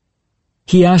chaperone.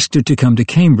 He asked her to come to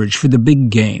Cambridge for the big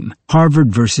game,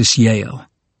 Harvard versus Yale.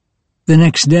 The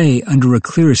next day, under a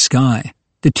clear sky,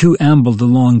 the two ambled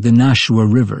along the Nashua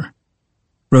River.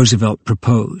 Roosevelt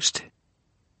proposed.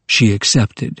 She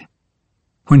accepted.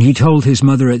 When he told his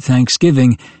mother at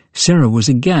Thanksgiving, Sarah was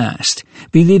aghast,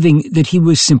 believing that he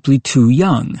was simply too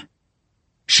young.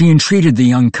 She entreated the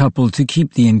young couple to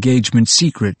keep the engagement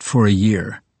secret for a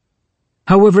year.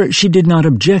 However, she did not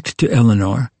object to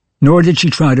Eleanor, nor did she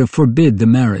try to forbid the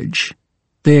marriage.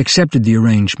 They accepted the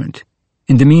arrangement.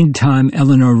 In the meantime,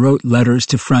 Eleanor wrote letters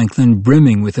to Franklin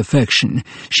brimming with affection.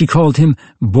 She called him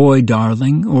Boy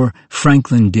Darling or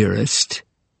Franklin Dearest.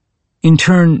 In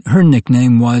turn, her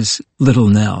nickname was Little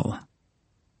Nell.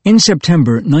 In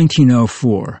September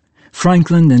 1904,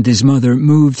 Franklin and his mother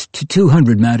moved to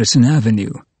 200 Madison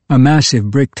Avenue, a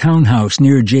massive brick townhouse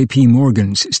near J.P.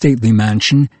 Morgan's stately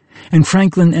mansion, and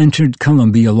Franklin entered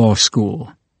Columbia Law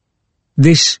School.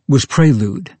 This was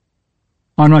prelude.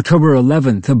 On October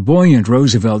 11th, a buoyant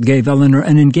Roosevelt gave Eleanor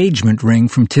an engagement ring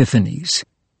from Tiffany's.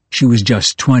 She was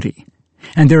just 20,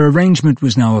 and their arrangement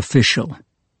was now official.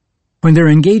 When their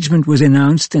engagement was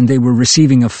announced and they were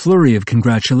receiving a flurry of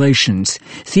congratulations,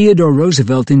 Theodore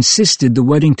Roosevelt insisted the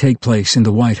wedding take place in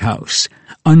the White House,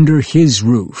 under his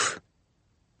roof.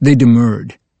 They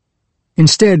demurred.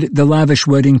 Instead, the lavish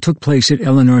wedding took place at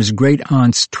Eleanor's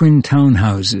great-aunt's twin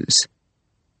townhouses.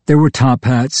 There were top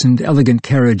hats and elegant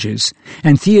carriages,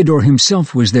 and Theodore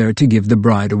himself was there to give the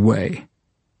bride away.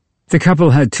 The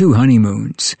couple had 2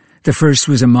 honeymoons. The first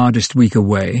was a modest week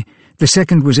away. The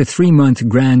second was a 3-month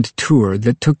grand tour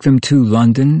that took them to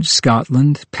London,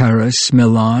 Scotland, Paris,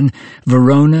 Milan,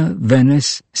 Verona,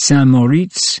 Venice, St.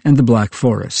 Moritz, and the Black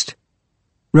Forest.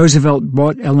 Roosevelt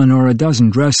bought Eleanor a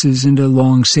dozen dresses and a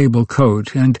long sable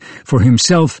coat, and, for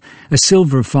himself, a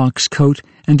silver fox coat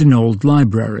and an old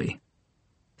library.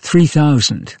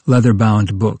 3,000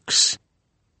 leather-bound books.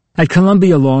 At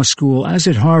Columbia Law School, as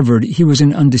at Harvard, he was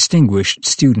an undistinguished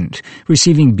student,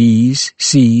 receiving B's,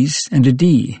 C's, and a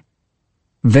D.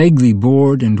 Vaguely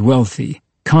bored and wealthy,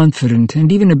 confident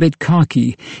and even a bit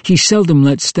cocky, he seldom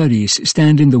let studies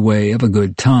stand in the way of a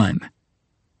good time.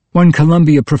 One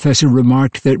Columbia professor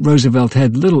remarked that Roosevelt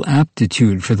had little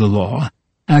aptitude for the law.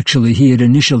 Actually, he had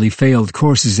initially failed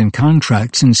courses in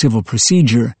contracts and civil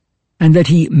procedure, and that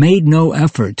he made no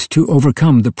effort to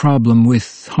overcome the problem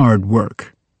with hard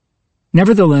work.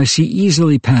 Nevertheless, he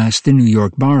easily passed the New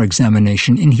York bar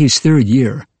examination in his third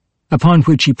year, upon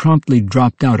which he promptly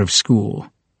dropped out of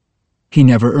school. He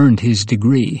never earned his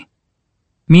degree.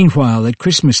 Meanwhile, at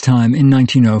Christmas time in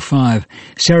 1905,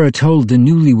 Sarah told the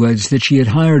newlyweds that she had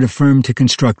hired a firm to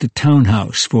construct a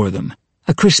townhouse for them,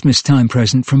 a Christmas time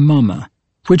present from Mama,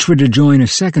 which would adjoin a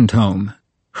second home,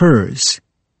 hers.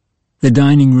 The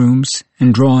dining rooms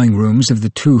and drawing rooms of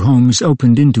the two homes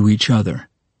opened into each other.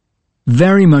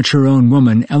 Very much her own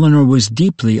woman, Eleanor was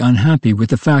deeply unhappy with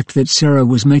the fact that Sarah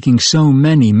was making so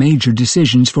many major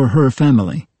decisions for her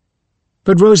family.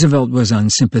 But Roosevelt was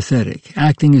unsympathetic,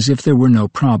 acting as if there were no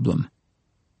problem.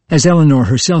 As Eleanor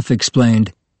herself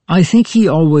explained, "I think he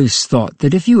always thought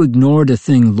that if you ignored a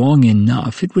thing long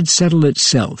enough, it would settle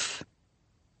itself."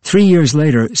 3 years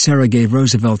later, Sarah gave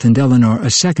Roosevelt and Eleanor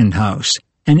a second house,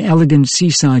 an elegant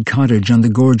seaside cottage on the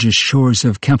gorgeous shores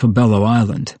of Campobello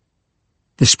Island.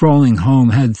 The sprawling home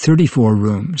had 34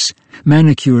 rooms,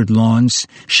 manicured lawns,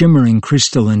 shimmering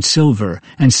crystal and silver,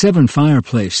 and 7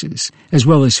 fireplaces, as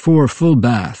well as 4 full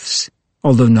baths,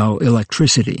 although no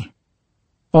electricity.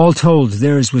 All told,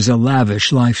 theirs was a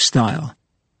lavish lifestyle.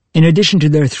 In addition to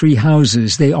their 3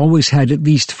 houses, they always had at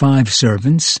least 5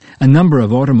 servants, a number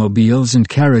of automobiles and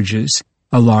carriages,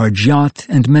 a large yacht,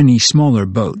 and many smaller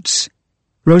boats.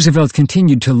 Roosevelt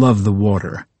continued to love the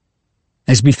water.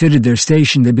 As befitted their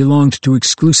station, they belonged to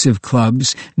exclusive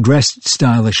clubs, dressed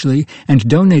stylishly, and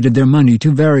donated their money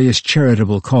to various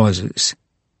charitable causes.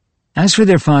 As for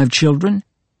their 5 children,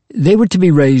 they were to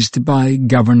be raised by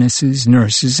governesses,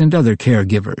 nurses, and other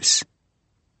caregivers.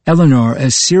 Eleanor,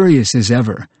 as serious as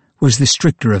ever, was the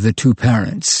stricter of the 2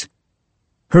 parents.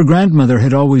 Her grandmother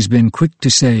had always been quick to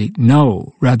say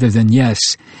no rather than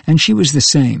yes, and she was the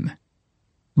same.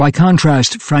 By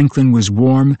contrast, Franklin was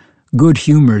warm,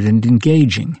 good-humored, and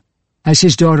engaging. As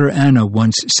his daughter Anna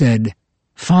once said,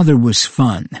 "Father was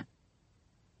fun."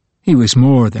 He was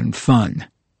more than fun.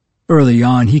 Early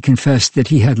on, he confessed that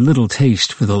he had little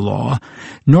taste for the law,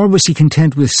 nor was he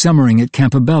content with summering at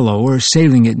Campobello or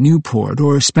sailing at Newport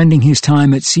or spending his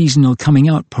time at seasonal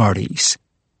coming-out parties.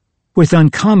 With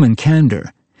uncommon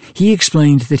candor, he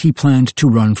explained that he planned to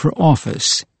run for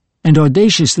office, and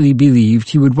audaciously believed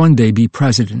he would one day be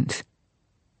president.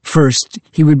 First,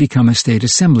 he would become a state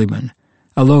assemblyman,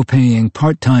 a low-paying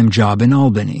part-time job in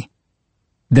Albany.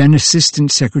 Then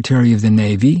Assistant Secretary of the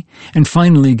Navy, and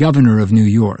finally Governor of New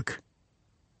York.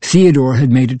 Theodore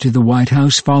had made it to the White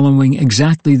House following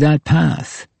exactly that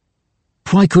path.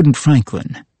 Why couldn't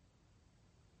Franklin?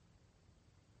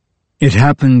 It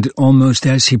happened almost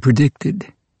as he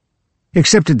predicted,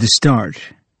 except at the start.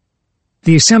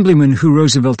 The assemblyman who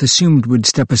Roosevelt assumed would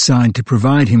step aside to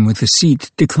provide him with a seat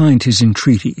declined his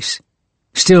entreaties.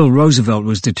 Still, Roosevelt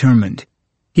was determined.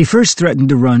 He first threatened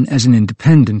to run as an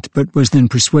independent, but was then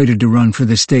persuaded to run for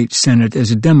the state Senate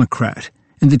as a Democrat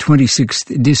in the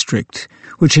 26th District,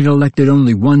 which had elected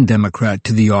only one Democrat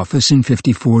to the office in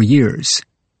 54 years.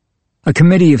 A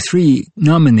committee of 3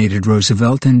 nominated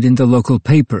Roosevelt, and in the local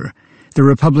paper, the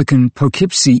Republican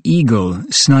Poughkeepsie Eagle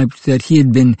sniped that he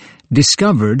had been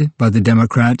discovered by the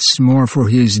Democrats more for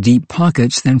his deep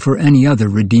pockets than for any other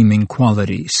redeeming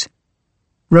qualities.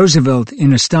 Roosevelt,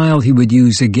 in a style he would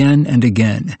use again and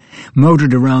again,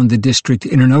 motored around the district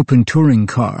in an open touring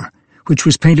car, which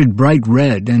was painted bright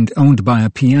red and owned by a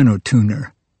piano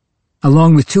tuner.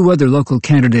 Along with 2 other local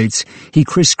candidates, he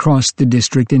crisscrossed the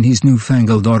district in his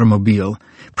newfangled automobile,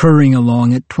 purring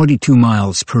along at 22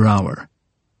 miles per hour.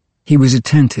 He was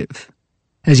attentive.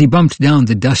 As he bumped down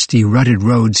the dusty, rutted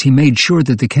roads, he made sure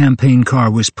that the campaign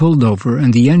car was pulled over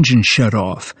and the engine shut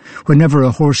off whenever a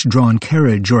horse-drawn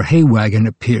carriage or hay wagon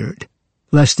appeared,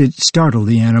 lest it startle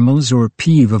the animals or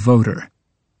peeve a voter.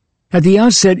 At the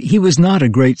outset, he was not a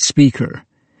great speaker.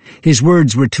 His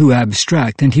words were too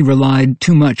abstract, and he relied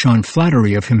too much on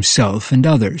flattery of himself and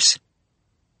others.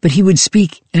 But he would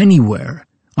speak anywhere,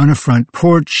 on a front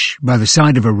porch, by the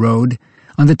side of a road,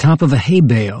 on the top of a hay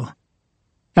bale.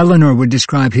 Eleanor would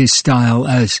describe his style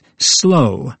as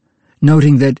slow,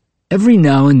 noting that every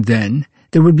now and then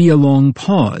there would be a long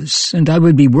pause, and I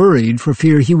would be worried for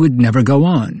fear he would never go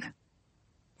on.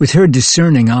 With her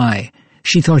discerning eye,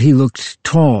 She thought he looked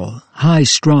tall,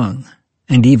 high-strung,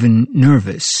 and even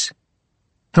nervous.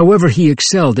 However, he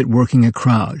excelled at working a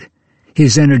crowd.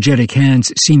 His energetic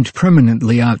hands seemed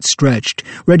permanently outstretched,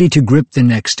 ready to grip the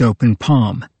next open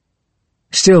palm.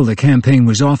 Still, the campaign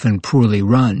was often poorly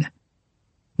run.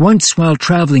 Once, while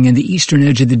traveling in the eastern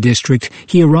edge of the district,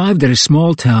 he arrived at a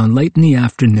small town late in the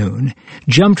afternoon,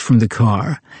 jumped from the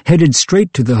car, headed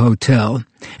straight to the hotel,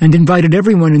 and invited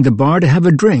everyone in the bar to have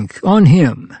a drink, on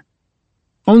him.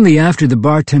 Only after the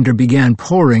bartender began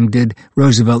pouring did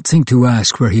Roosevelt think to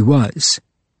ask where he was.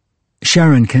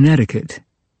 Sharon, Connecticut.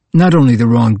 Not only the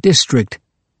wrong district,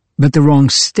 but the wrong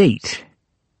state.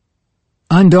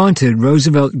 Undaunted,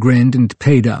 Roosevelt grinned and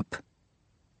paid up,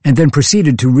 and then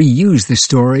proceeded to reuse the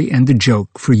story and the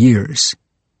joke for years.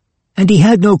 And he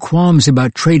had no qualms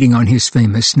about trading on his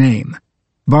famous name,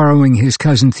 borrowing his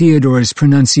cousin Theodore's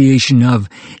pronunciation of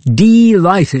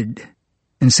delighted,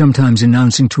 and sometimes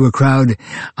announcing to a crowd,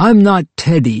 "I'm not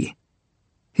Teddy,"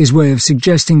 his way of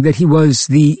suggesting that he was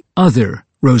the other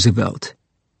Roosevelt.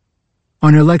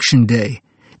 On Election Day,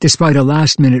 despite a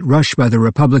last-minute rush by the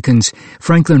Republicans,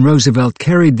 Franklin Roosevelt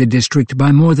carried the district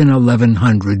by more than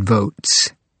 1,100 votes.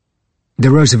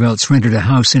 The Roosevelts rented a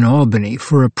house in Albany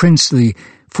for a princely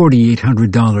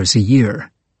 $4,800 a year.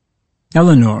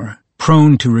 Eleanor,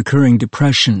 prone to recurring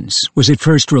depressions, was at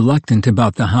first reluctant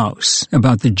about the house,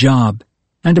 about the job,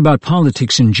 and about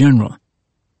politics in general.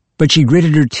 But she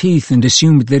gritted her teeth and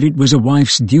assumed that it was a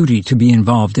wife's duty to be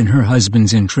involved in her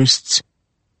husband's interests.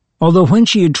 Although when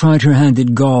she had tried her hand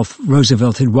at golf,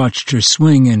 Roosevelt had watched her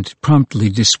swing and promptly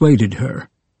dissuaded her.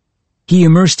 He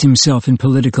immersed himself in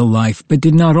political life, but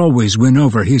did not always win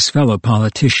over his fellow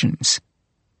politicians.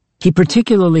 He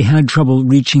particularly had trouble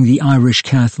reaching the Irish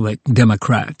Catholic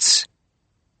Democrats.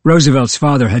 Roosevelt's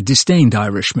father had disdained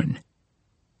Irishmen,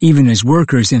 even as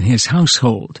workers in his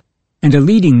household, and a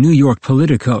leading New York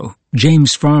politico,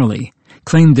 James Farley,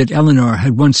 claimed that Eleanor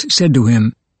had once said to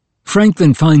him,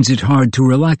 "Franklin finds it hard to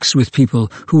relax with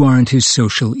people who aren't his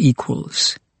social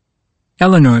equals."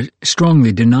 Eleanor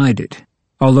strongly denied it,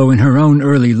 although in her own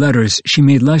early letters she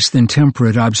made less than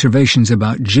temperate observations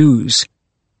about Jews.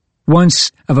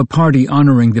 Once, of a party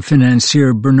honoring the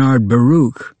financier Bernard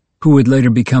Baruch, who would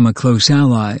later become a close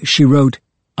ally, she wrote,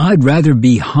 "I'd rather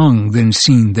be hung than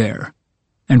seen there."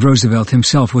 And Roosevelt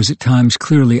himself was at times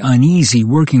clearly uneasy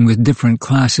working with different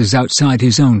classes outside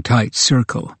his own tight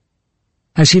circle.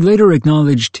 As he later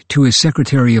acknowledged to his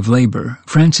Secretary of Labor,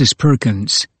 Francis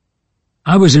Perkins,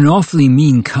 "I was an awfully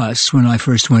mean cuss when I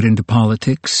first went into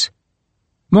politics."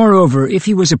 Moreover, if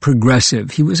he was a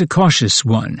progressive, he was a cautious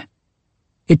one.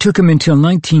 It took him until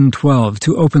 1912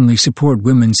 to openly support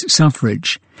women's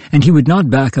suffrage, and he would not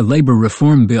back a labor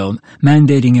reform bill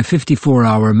mandating a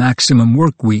 54-hour maximum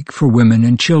work week for women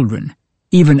and children,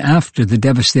 even after the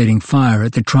devastating fire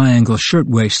at the Triangle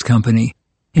Shirtwaist Company,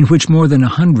 in which more than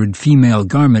 100 female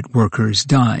garment workers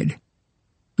died.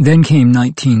 Then came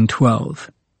 1912.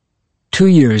 2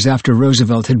 years after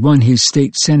Roosevelt had won his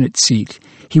state Senate seat,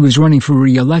 he was running for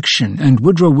re-election, and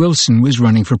Woodrow Wilson was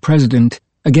running for president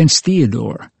against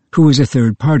Theodore, who was a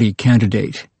third-party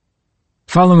candidate.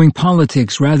 Following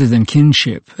politics rather than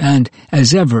kinship, and,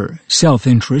 as ever,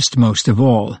 self-interest most of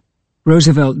all,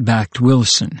 Roosevelt backed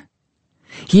Wilson.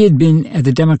 He had been at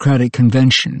the Democratic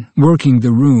Convention, working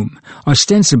the room,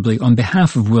 ostensibly on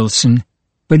behalf of Wilson,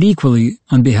 but equally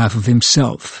on behalf of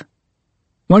himself.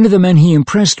 One of the men he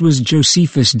impressed was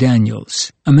Josephus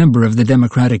Daniels, a member of the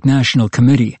Democratic National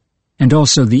Committee, and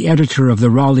also the editor of the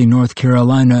Raleigh, North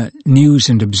Carolina News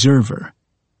and Observer.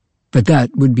 But that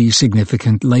would be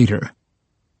significant later.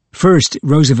 First,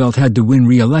 Roosevelt had to win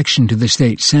re-election to the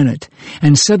state Senate,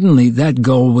 and suddenly that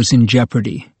goal was in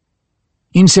jeopardy.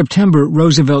 In September,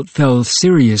 Roosevelt fell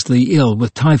seriously ill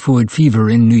with typhoid fever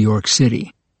in New York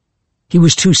City. He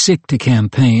was too sick to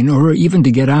campaign or even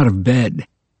to get out of bed.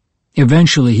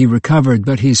 Eventually he recovered,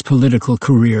 but his political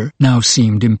career now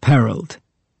seemed imperiled.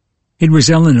 It was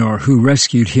Eleanor who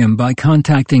rescued him by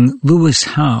contacting Lewis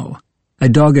Howe, a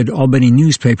dogged Albany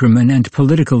newspaperman and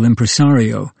political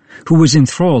impresario, who was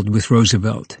enthralled with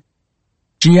Roosevelt.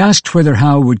 She asked whether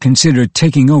Howe would consider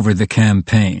taking over the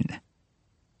campaign.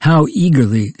 Howe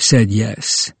eagerly said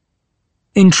yes.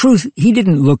 In truth, he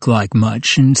didn't look like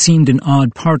much and seemed an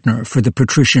odd partner for the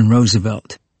patrician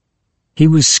Roosevelt. He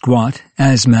was squat,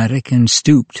 asthmatic, and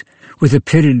stooped, with a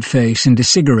pitted face and a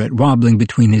cigarette wobbling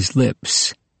between his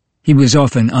lips. He was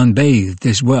often unbathed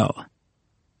as well.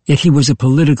 Yet he was a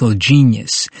political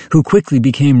genius who quickly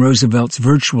became Roosevelt's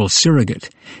virtual surrogate,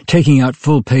 taking out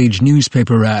full-page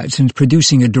newspaper ads and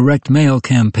producing a direct mail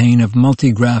campaign of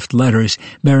multi-graphed letters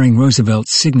bearing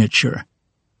Roosevelt's signature.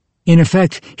 In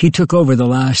effect, he took over the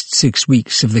last 6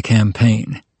 weeks of the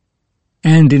campaign.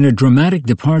 And in a dramatic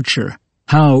departure,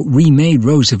 Howe remade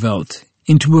Roosevelt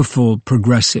into a full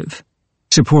progressive,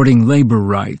 supporting labor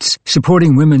rights,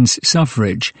 supporting women's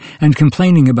suffrage, and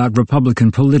complaining about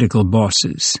Republican political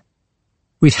bosses.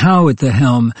 With Howe at the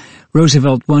helm,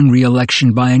 Roosevelt won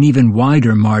re-election by an even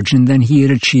wider margin than he had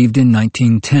achieved in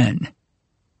 1910.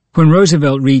 When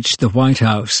Roosevelt reached the White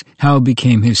House, Howe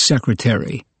became his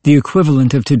secretary, the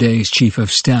equivalent of today's chief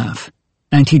of staff,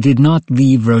 and he did not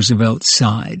leave Roosevelt's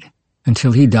side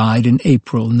until he died in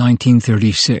April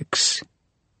 1936.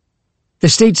 The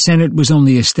state Senate was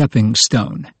only a stepping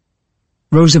stone.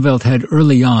 Roosevelt had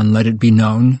early on let it be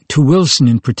known, to Wilson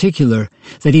in particular,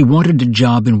 that he wanted a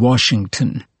job in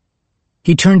Washington.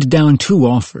 He turned down 2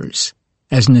 offers,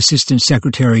 as an assistant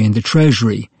secretary in the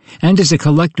Treasury and as a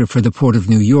collector for the Port of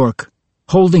New York,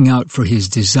 holding out for his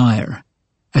desire,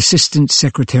 assistant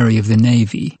secretary of the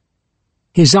Navy.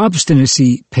 His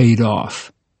obstinacy paid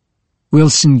off.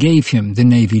 Wilson gave him the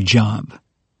Navy job.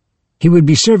 He would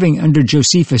be serving under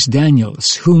Josephus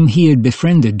Daniels, whom he had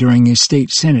befriended during his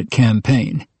state Senate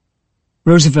campaign.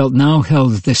 Roosevelt now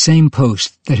held the same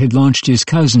post that had launched his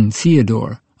cousin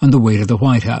Theodore on the way to the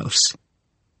White House.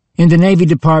 In the Navy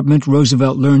Department,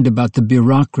 Roosevelt learned about the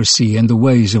bureaucracy and the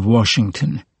ways of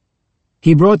Washington.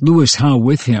 He brought Lewis Howe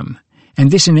with him,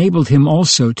 and this enabled him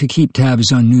also to keep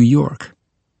tabs on New York.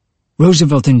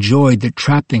 Roosevelt enjoyed the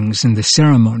trappings and the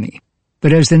ceremony,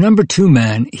 but as the number 2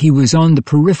 man, he was on the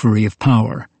periphery of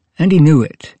power, and he knew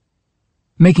it.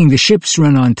 Making the ships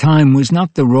run on time was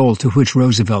not the role to which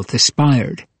Roosevelt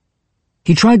aspired.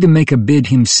 He tried to make a bid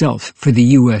himself for the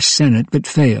U.S. Senate, but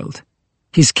failed.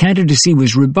 His candidacy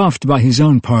was rebuffed by his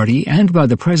own party and by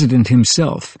the president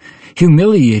himself.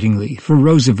 Humiliatingly for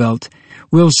Roosevelt,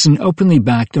 Wilson openly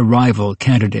backed a rival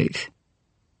candidate.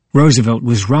 Roosevelt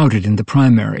was routed in the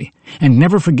primary, and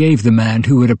never forgave the man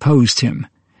who had opposed him,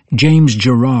 James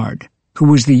Gerard, who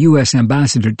was the U.S.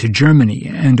 ambassador to Germany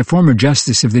and a former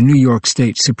justice of the New York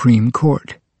State Supreme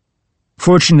Court.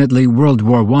 Fortunately, World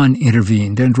War I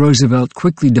intervened, and Roosevelt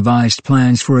quickly devised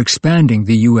plans for expanding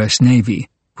the U.S. Navy,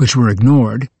 which were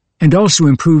ignored, and also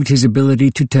improved his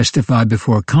ability to testify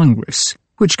before Congress,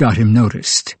 which got him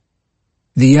noticed.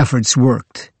 The efforts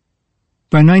worked.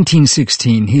 By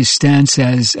 1916, his stance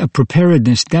as a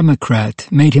preparedness Democrat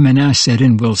made him an asset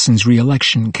in Wilson's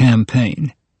re-election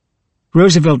campaign.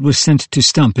 Roosevelt was sent to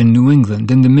Stump in New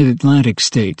England and the mid-Atlantic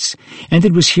states, and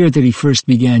it was here that he first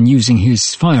began using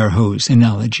his fire hose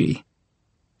analogy.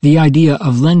 The idea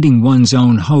of lending one's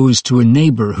own hose to a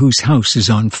neighbor whose house is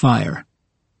on fire.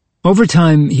 Over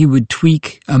time, he would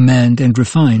tweak, amend, and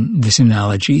refine this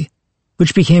analogy,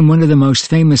 which became one of the most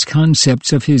famous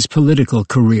concepts of his political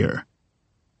career.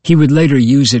 He would later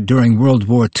use it during World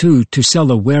War II to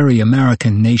sell a wary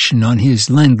American nation on his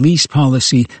Lend-Lease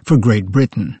policy for Great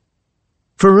Britain.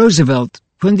 For Roosevelt,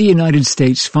 when the United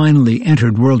States finally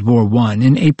entered World War I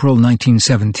in April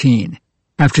 1917,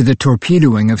 after the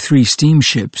torpedoing of 3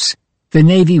 steamships, the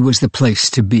Navy was the place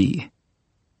to be.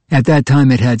 At that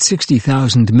time it had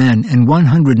 60,000 men and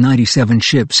 197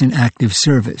 ships in active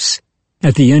service.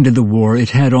 At the end of the war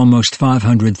it had almost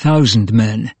 500,000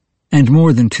 men and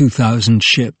more than 2,000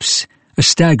 ships, a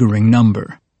staggering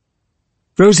number.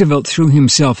 Roosevelt threw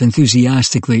himself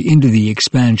enthusiastically into the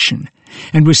expansion,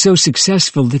 and was so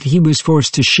successful that he was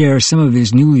forced to share some of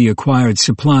his newly acquired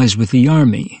supplies with the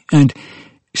Army, and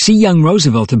 "See young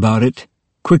Roosevelt about it"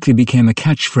 quickly became a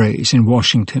catchphrase in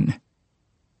Washington.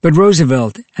 But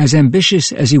Roosevelt, as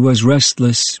ambitious as he was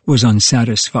restless, was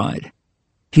unsatisfied.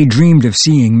 He dreamed of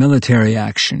seeing military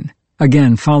action,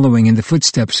 again following in the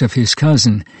footsteps of his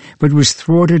cousin, but was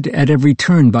thwarted at every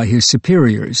turn by his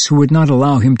superiors who would not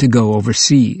allow him to go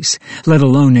overseas, let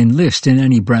alone enlist in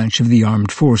any branch of the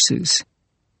armed forces.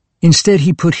 Instead,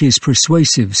 he put his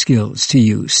persuasive skills to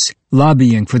use,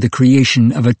 lobbying for the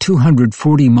creation of a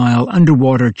 240-mile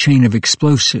underwater chain of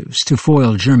explosives to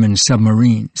foil German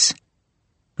submarines.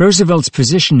 Roosevelt's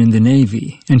position in the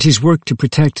Navy and his work to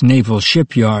protect naval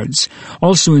shipyards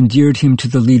also endeared him to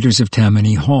the leaders of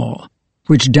Tammany Hall,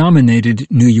 which dominated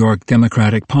New York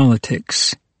Democratic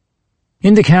politics.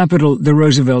 In the capital, the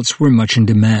Roosevelts were much in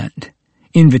demand.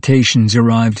 Invitations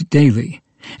arrived daily,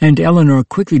 and Eleanor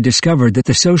quickly discovered that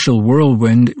the social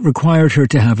whirlwind required her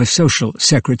to have a social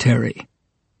secretary.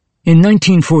 In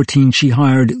 1914, she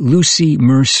hired Lucy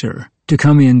Mercer to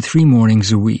come in 3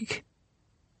 mornings a week.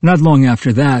 Not long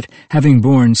after that, having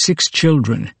borne 6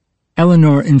 children,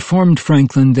 Eleanor informed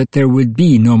Franklin that there would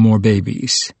be no more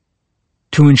babies.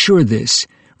 To ensure this,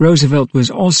 Roosevelt was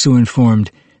also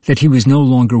informed that he was no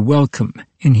longer welcome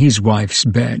in his wife's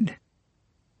bed.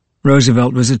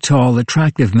 Roosevelt was a tall,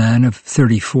 attractive man of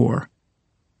 34.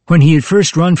 When he had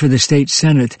first run for the state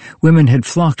Senate, women had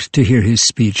flocked to hear his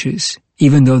speeches,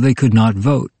 even though they could not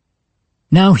vote.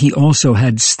 Now he also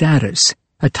had status,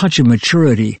 a touch of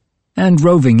maturity, and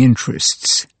roving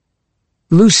interests.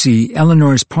 Lucy,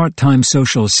 Eleanor's part-time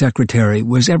social secretary,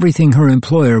 was everything her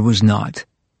employer was not.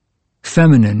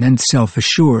 Feminine and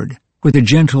self-assured, with a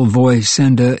gentle voice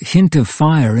and a hint of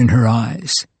fire in her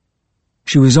eyes.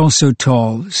 She was also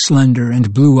tall, slender,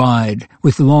 and blue-eyed,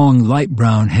 with long, light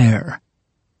brown hair.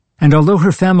 And although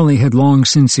her family had long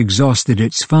since exhausted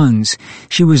its funds,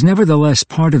 she was nevertheless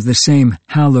part of the same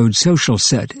hallowed social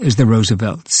set as the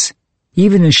Roosevelts.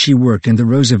 Even as she worked in the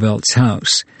Roosevelts'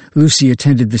 house, Lucy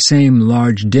attended the same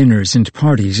large dinners and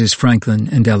parties as Franklin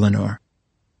and Eleanor.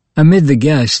 Amid the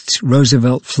guests,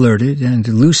 Roosevelt flirted, and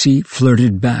Lucy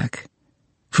flirted back.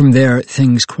 From there,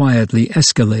 things quietly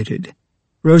escalated.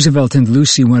 Roosevelt and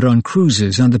Lucy went on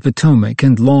cruises on the Potomac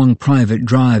and long private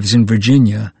drives in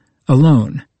Virginia,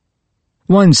 alone.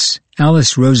 Once,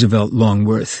 Alice Roosevelt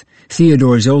Longworth,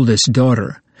 Theodore's oldest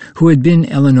daughter, who had been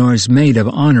Eleanor's maid of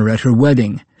honor at her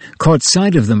wedding, caught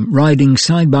sight of them riding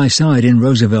side by side in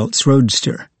Roosevelt's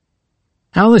roadster.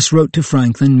 Alice wrote to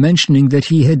Franklin mentioning that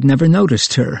he had never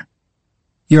noticed her.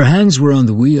 "Your hands were on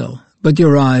the wheel, but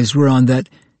your eyes were on that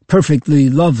perfectly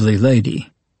lovely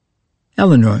lady."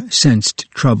 Eleanor sensed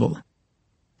trouble.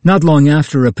 Not long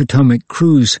after a Potomac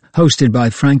cruise hosted by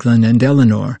Franklin and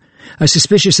Eleanor, a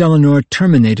suspicious Eleanor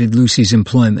terminated Lucy's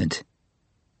employment.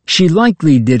 She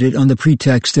likely did it on the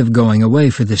pretext of going away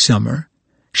for the summer.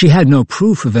 She had no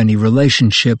proof of any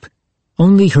relationship,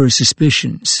 only her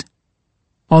suspicions.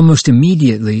 Almost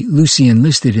immediately, Lucy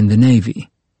enlisted in the Navy.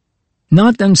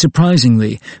 Not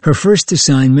unsurprisingly, her first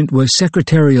assignment was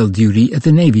secretarial duty at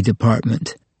the Navy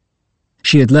Department.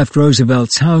 She had left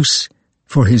Roosevelt's house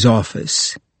for his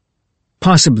office.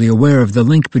 Possibly aware of the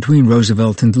link between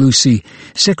Roosevelt and Lucy,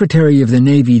 Secretary of the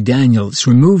Navy Daniels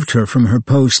removed her from her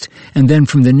post and then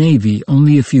from the Navy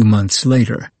only a few months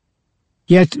later.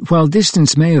 Yet, while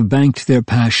distance may have banked their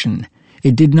passion,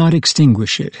 it did not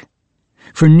extinguish it.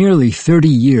 For nearly 30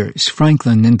 years,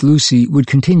 Franklin and Lucy would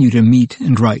continue to meet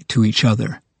and write to each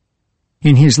other.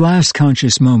 In his last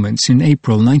conscious moments in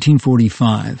April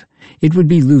 1945, it would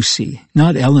be Lucy,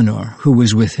 not Eleanor, who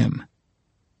was with him.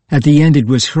 At the end it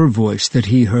was her voice that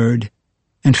he heard,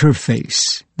 and her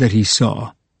face that he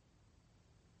saw.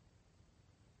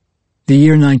 The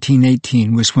year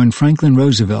 1918 was when Franklin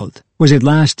Roosevelt was at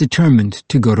last determined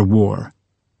to go to war.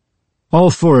 All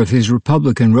 4 of his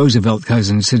Republican Roosevelt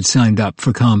cousins had signed up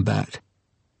for combat.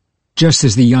 Just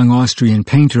as the young Austrian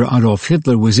painter Adolf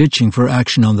Hitler was itching for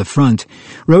action on the front,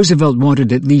 Roosevelt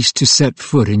wanted at least to set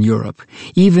foot in Europe,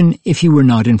 even if he were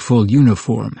not in full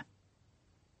uniform.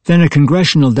 Then a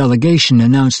congressional delegation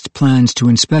announced plans to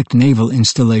inspect naval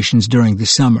installations during the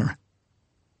summer.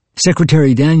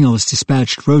 Secretary Daniels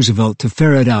dispatched Roosevelt to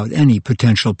ferret out any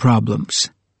potential problems.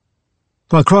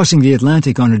 While crossing the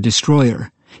Atlantic on a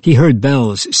destroyer, he heard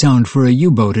bells sound for a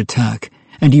U-boat attack,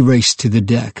 and he raced to the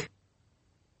deck.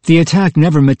 The attack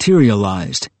never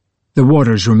materialized. The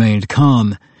waters remained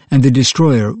calm, and the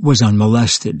destroyer was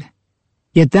unmolested.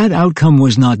 Yet that outcome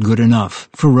was not good enough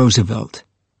for Roosevelt.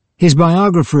 His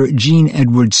biographer, Gene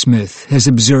Edward Smith, has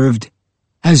observed,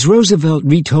 "As Roosevelt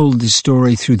retold the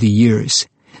story through the years,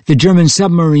 the German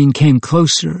submarine came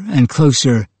closer and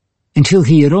closer until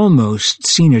he had almost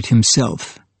seen it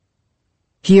himself."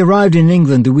 He arrived in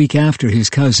England the week after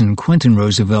his cousin, Quentin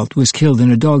Roosevelt, was killed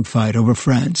in a dogfight over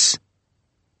France.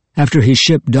 After his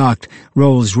ship docked,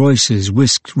 Rolls-Royces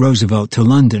whisked Roosevelt to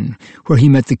London, where he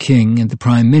met the King and the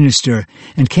Prime Minister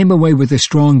and came away with a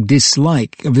strong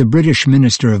dislike of the British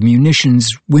Minister of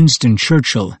Munitions, Winston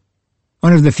Churchill.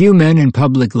 "One of the few men in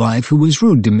public life who was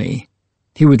rude to me,"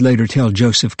 he would later tell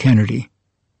Joseph Kennedy.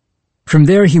 From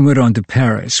there he went on to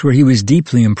Paris, where he was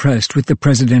deeply impressed with the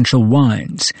presidential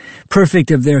wines,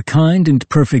 perfect of their kind and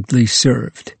perfectly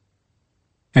served.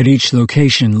 At each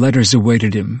location, letters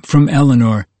awaited him, from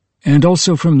Eleanor, and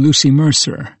also from Lucy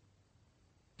Mercer.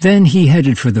 Then he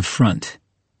headed for the front.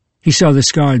 He saw the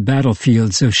scarred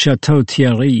battlefields of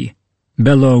Château-Thierry,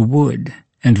 Belleau Wood,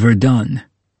 and Verdun.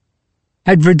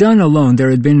 At Verdun alone there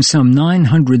had been some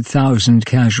 900,000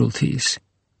 casualties.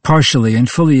 Partially and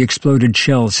fully exploded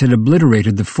shells had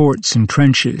obliterated the forts and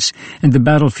trenches, and the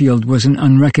battlefield was an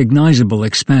unrecognizable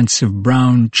expanse of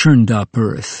brown, churned-up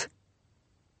earth.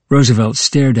 Roosevelt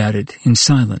stared at it in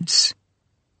silence.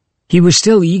 He was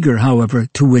still eager, however,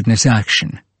 to witness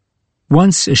action.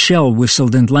 Once a shell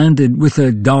whistled and landed with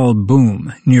a dull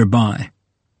boom nearby.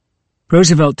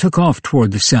 Roosevelt took off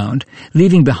toward the sound,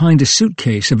 leaving behind a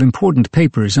suitcase of important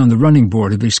papers on the running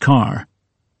board of his car.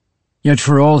 Yet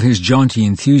for all his jaunty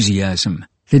enthusiasm,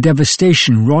 the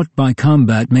devastation wrought by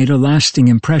combat made a lasting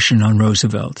impression on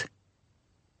Roosevelt.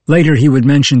 Later he would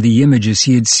mention the images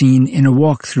he had seen in a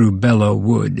walk through Belleau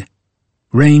Wood.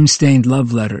 Rain-stained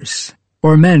love letters,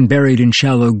 or men buried in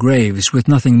shallow graves with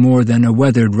nothing more than a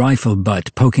weathered rifle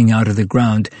butt poking out of the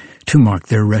ground to mark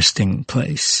their resting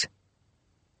place.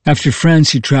 After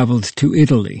France he traveled to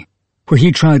Italy, where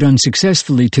he tried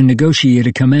unsuccessfully to negotiate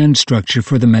a command structure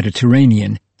for the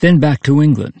Mediterranean, then back to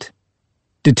England.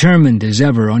 Determined as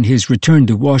ever on his return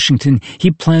to Washington,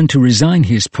 he planned to resign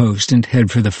his post and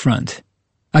head for the front.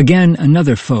 Again,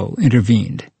 another foe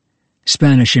intervened: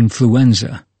 Spanish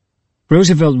influenza.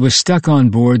 Roosevelt was stuck on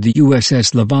board the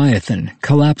USS Leviathan,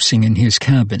 collapsing in his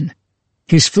cabin.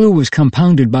 His flu was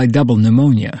compounded by double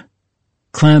pneumonia.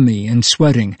 Clammy and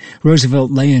sweating,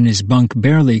 Roosevelt lay in his bunk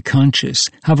barely conscious,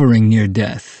 hovering near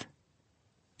death.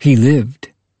 He lived.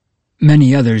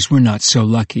 Many others were not so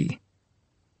lucky.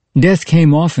 Death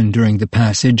came often during the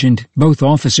passage, and both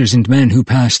officers and men who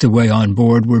passed away on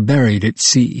board were buried at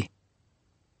sea.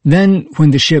 Then,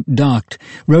 when the ship docked,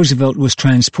 Roosevelt was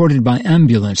transported by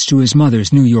ambulance to his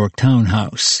mother's New York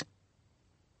townhouse.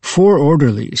 4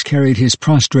 orderlies carried his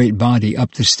prostrate body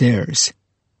up the stairs.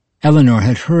 Eleanor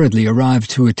had hurriedly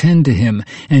arrived to attend to him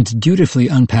and dutifully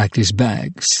unpacked his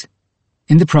bags.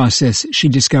 In the process, she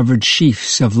discovered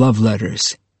sheafs of love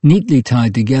letters, neatly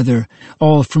tied together,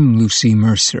 all from Lucy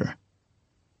Mercer.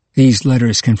 These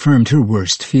letters confirmed her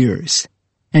worst fears,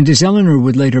 and as Eleanor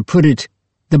would later put it,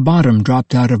 the bottom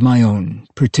dropped out of my own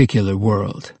particular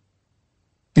world.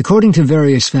 According to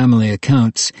various family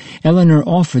accounts, Eleanor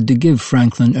offered to give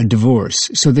Franklin a divorce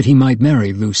so that he might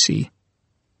marry Lucy.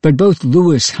 But both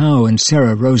Louis Howe and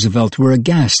Sarah Roosevelt were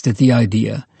aghast at the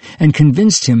idea and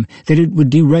convinced him that it would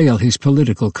derail his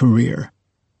political career.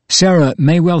 Sarah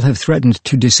may well have threatened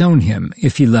to disown him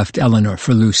if he left Eleanor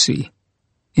for Lucy.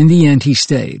 In the end, he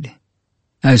stayed,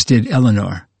 as did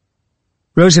Eleanor.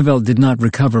 Roosevelt did not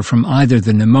recover from either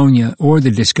the pneumonia or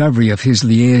the discovery of his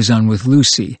liaison with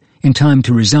Lucy in time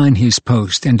to resign his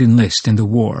post and enlist in the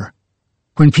war.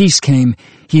 When peace came,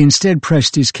 he instead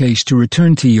pressed his case to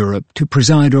return to Europe to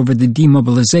preside over the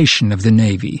demobilization of the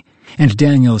Navy, and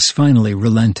Daniels finally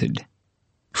relented.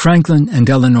 Franklin and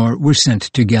Eleanor were sent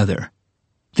together.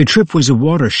 The trip was a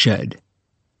watershed.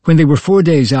 When they were 4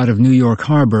 days out of New York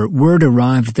Harbor, word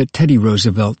arrived that Teddy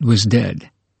Roosevelt was dead.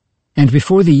 And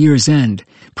before the year's end,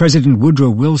 President Woodrow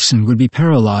Wilson would be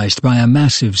paralyzed by a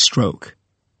massive stroke.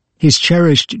 His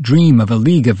cherished dream of a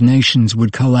League of Nations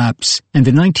would collapse, and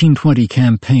the 1920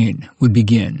 campaign would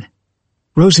begin.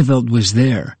 Roosevelt was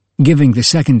there, giving the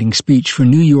seconding speech for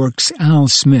New York's Al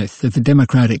Smith at the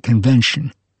Democratic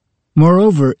Convention.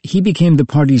 Moreover, he became the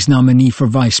party's nominee for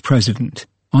vice president,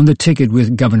 on the ticket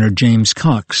with Governor James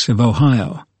Cox of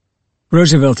Ohio.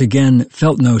 Roosevelt again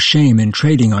felt no shame in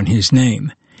trading on his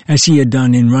name. As he had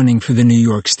done in running for the New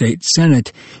York State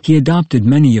Senate, he adopted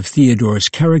many of Theodore's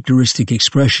characteristic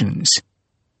expressions.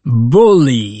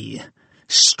 Bully,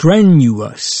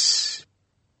 strenuous.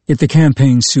 Yet the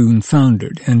campaign soon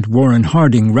foundered, and Warren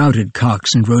Harding routed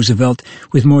Cox and Roosevelt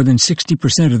with more than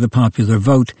 60% of the popular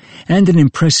vote and an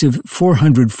impressive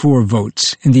 404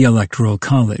 votes in the Electoral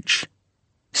College.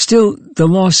 Still, the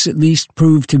loss at least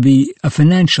proved to be a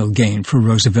financial gain for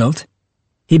Roosevelt.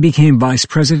 He became vice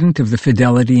president of the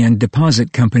Fidelity and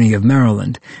Deposit Company of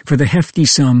Maryland for the hefty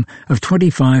sum of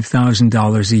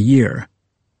 $25,000 a year,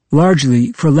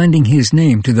 largely for lending his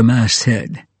name to the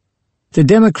masthead. The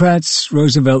Democrats,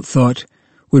 Roosevelt thought,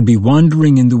 would be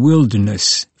wandering in the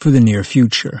wilderness for the near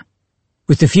future.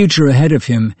 With the future ahead of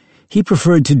him, he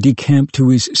preferred to decamp to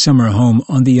his summer home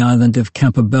on the island of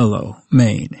Campobello,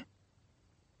 Maine.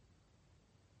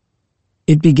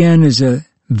 It began as a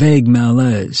vague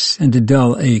malaise and a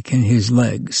dull ache in his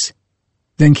legs.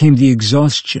 Then came the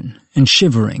exhaustion and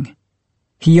shivering.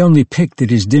 He only picked at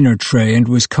his dinner tray and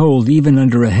was cold even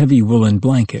under a heavy woolen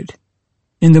blanket.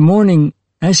 In the morning,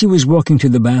 as he was walking to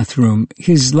the bathroom,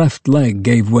 his left leg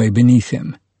gave way beneath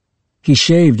him. He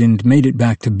shaved and made it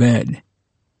back to bed.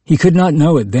 He could not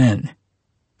know it then,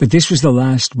 but this was the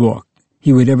last walk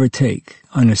he would ever take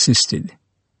unassisted.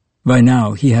 By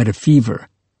now he had a fever,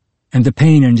 and the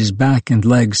pain in his back and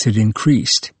legs had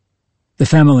increased. The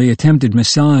family attempted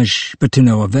massage, but to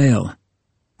no avail.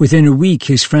 Within a week,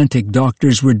 his frantic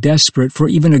doctors were desperate for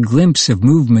even a glimpse of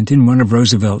movement in one of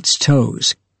Roosevelt's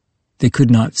toes. They could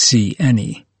not see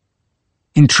any.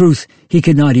 In truth, he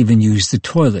could not even use the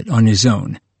toilet on his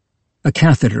own. A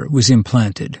catheter was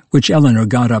implanted, which Eleanor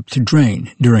got up to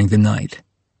drain during the night.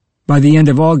 By the end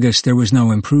of August, there was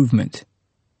no improvement.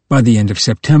 By the end of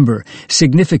September,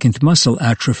 significant muscle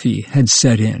atrophy had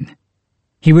set in.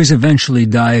 He was eventually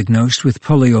diagnosed with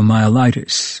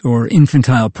poliomyelitis, or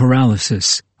infantile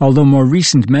paralysis, although more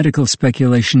recent medical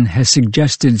speculation has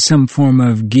suggested some form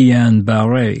of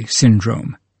Guillain-Barré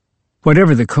syndrome.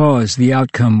 Whatever the cause, the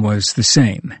outcome was the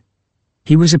same.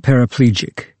 He was a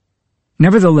paraplegic.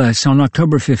 Nevertheless, on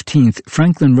October 15th,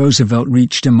 Franklin Roosevelt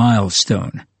reached a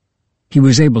milestone. He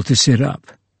was able to sit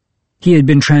up. He had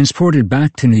been transported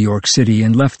back to New York City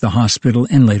and left the hospital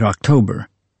in late October.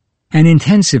 An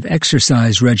intensive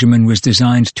exercise regimen was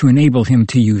designed to enable him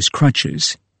to use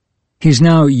crutches. His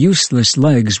now useless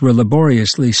legs were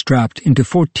laboriously strapped into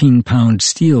 14-pound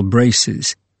steel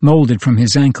braces, molded from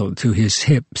his ankle to his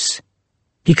hips.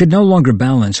 He could no longer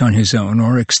balance on his own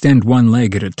or extend one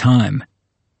leg at a time.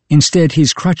 Instead,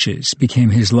 his crutches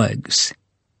became his legs.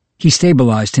 He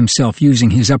stabilized himself using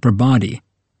his upper body,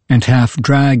 and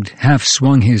half-dragged,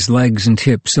 half-swung his legs and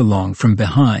hips along from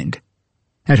behind.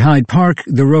 At Hyde Park,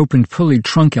 the rope and pulley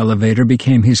trunk elevator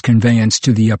became his conveyance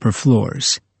to the upper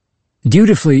floors.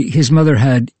 Dutifully, his mother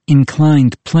had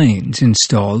inclined planes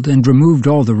installed and removed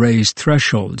all the raised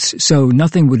thresholds, so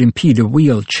nothing would impede a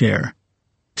wheelchair.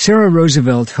 Sarah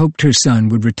Roosevelt hoped her son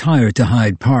would retire to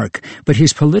Hyde Park, but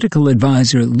his political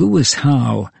advisor, Lewis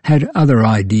Howe, had other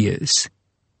ideas.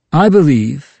 "I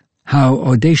believe," Howe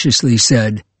audaciously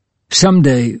said,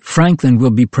 "someday Franklin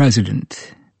will be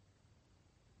president."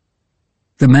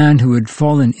 The man who had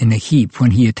fallen in a heap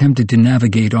when he attempted to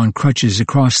navigate on crutches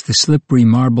across the slippery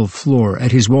marble floor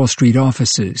at his Wall Street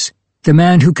offices. The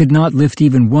man who could not lift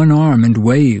even one arm and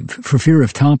wave for fear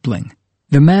of toppling.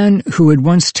 The man who had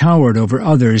once towered over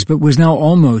others but was now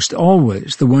almost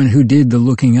always the one who did the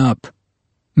looking up,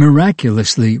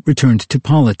 miraculously returned to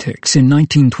politics in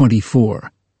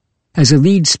 1924 as a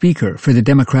lead speaker for the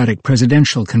Democratic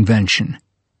Presidential Convention.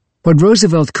 What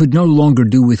Roosevelt could no longer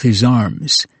do with his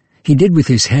arms, he did with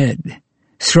his head,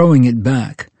 throwing it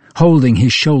back, holding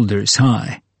his shoulders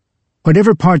high.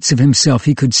 Whatever parts of himself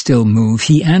he could still move,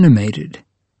 he animated.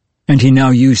 And he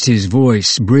now used his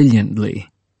voice brilliantly.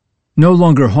 No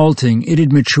longer halting, it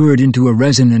had matured into a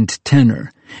resonant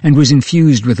tenor and was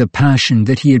infused with a passion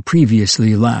that he had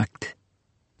previously lacked.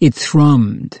 It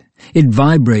thrummed, it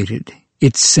vibrated,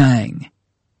 it sang.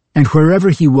 And wherever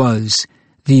he was,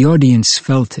 the audience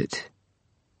felt it.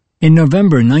 In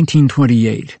November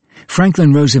 1928,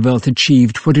 Franklin Roosevelt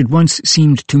achieved what had once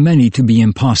seemed to many to be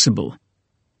impossible.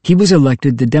 He was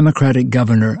elected the Democratic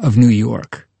governor of New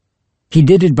York. He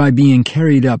did it by being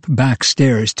carried up back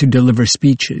stairs to deliver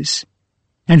speeches,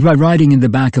 and by riding in the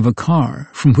back of a car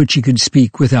from which he could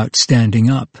speak without standing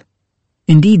up.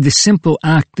 Indeed, the simple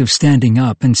act of standing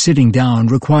up and sitting down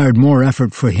required more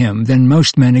effort for him than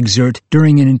most men exert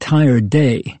during an entire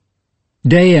day.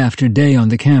 Day after day on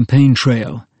the campaign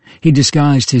trail, he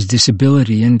disguised his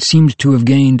disability and seemed to have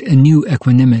gained a new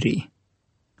equanimity.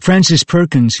 Frances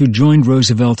Perkins, who joined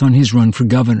Roosevelt on his run for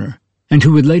governor, and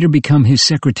who would later become his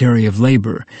Secretary of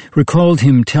Labor, recalled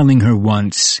him telling her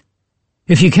once,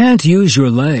 "If you can't use your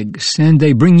legs, and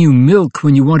they bring you milk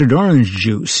when you wanted orange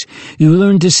juice, you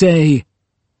learn to say,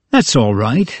 'That's all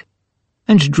right,'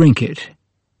 and drink it."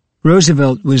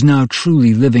 Roosevelt was now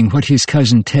truly living what his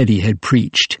cousin Teddy had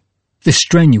preached, the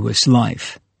strenuous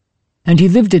life. And he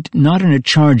lived it not on a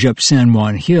charge up San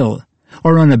Juan Hill,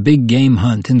 or on a big game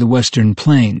hunt in the Western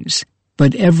Plains,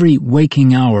 but every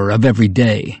waking hour of every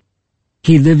day.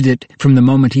 He lived it from the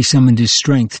moment he summoned his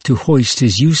strength to hoist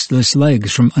his useless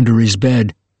legs from under his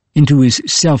bed into his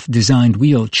self-designed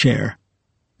wheelchair.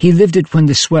 He lived it when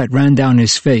the sweat ran down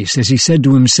his face as he said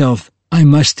to himself, "I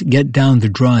must get down the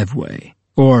driveway,"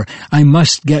 or "I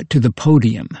must get to the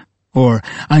podium," or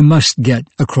 "I must get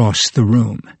across the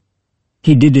room."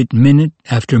 He did it minute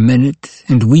after minute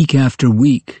and week after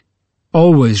week,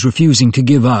 always refusing to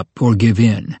give up or give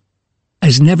in.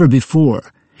 As never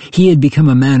before, he had become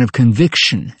a man of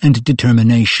conviction and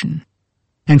determination.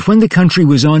 And when the country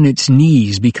was on its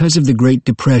knees because of the Great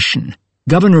Depression,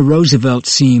 Governor Roosevelt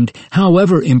seemed,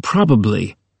 however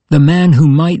improbably, the man who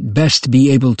might best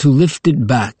be able to lift it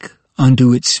back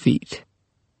onto its feet.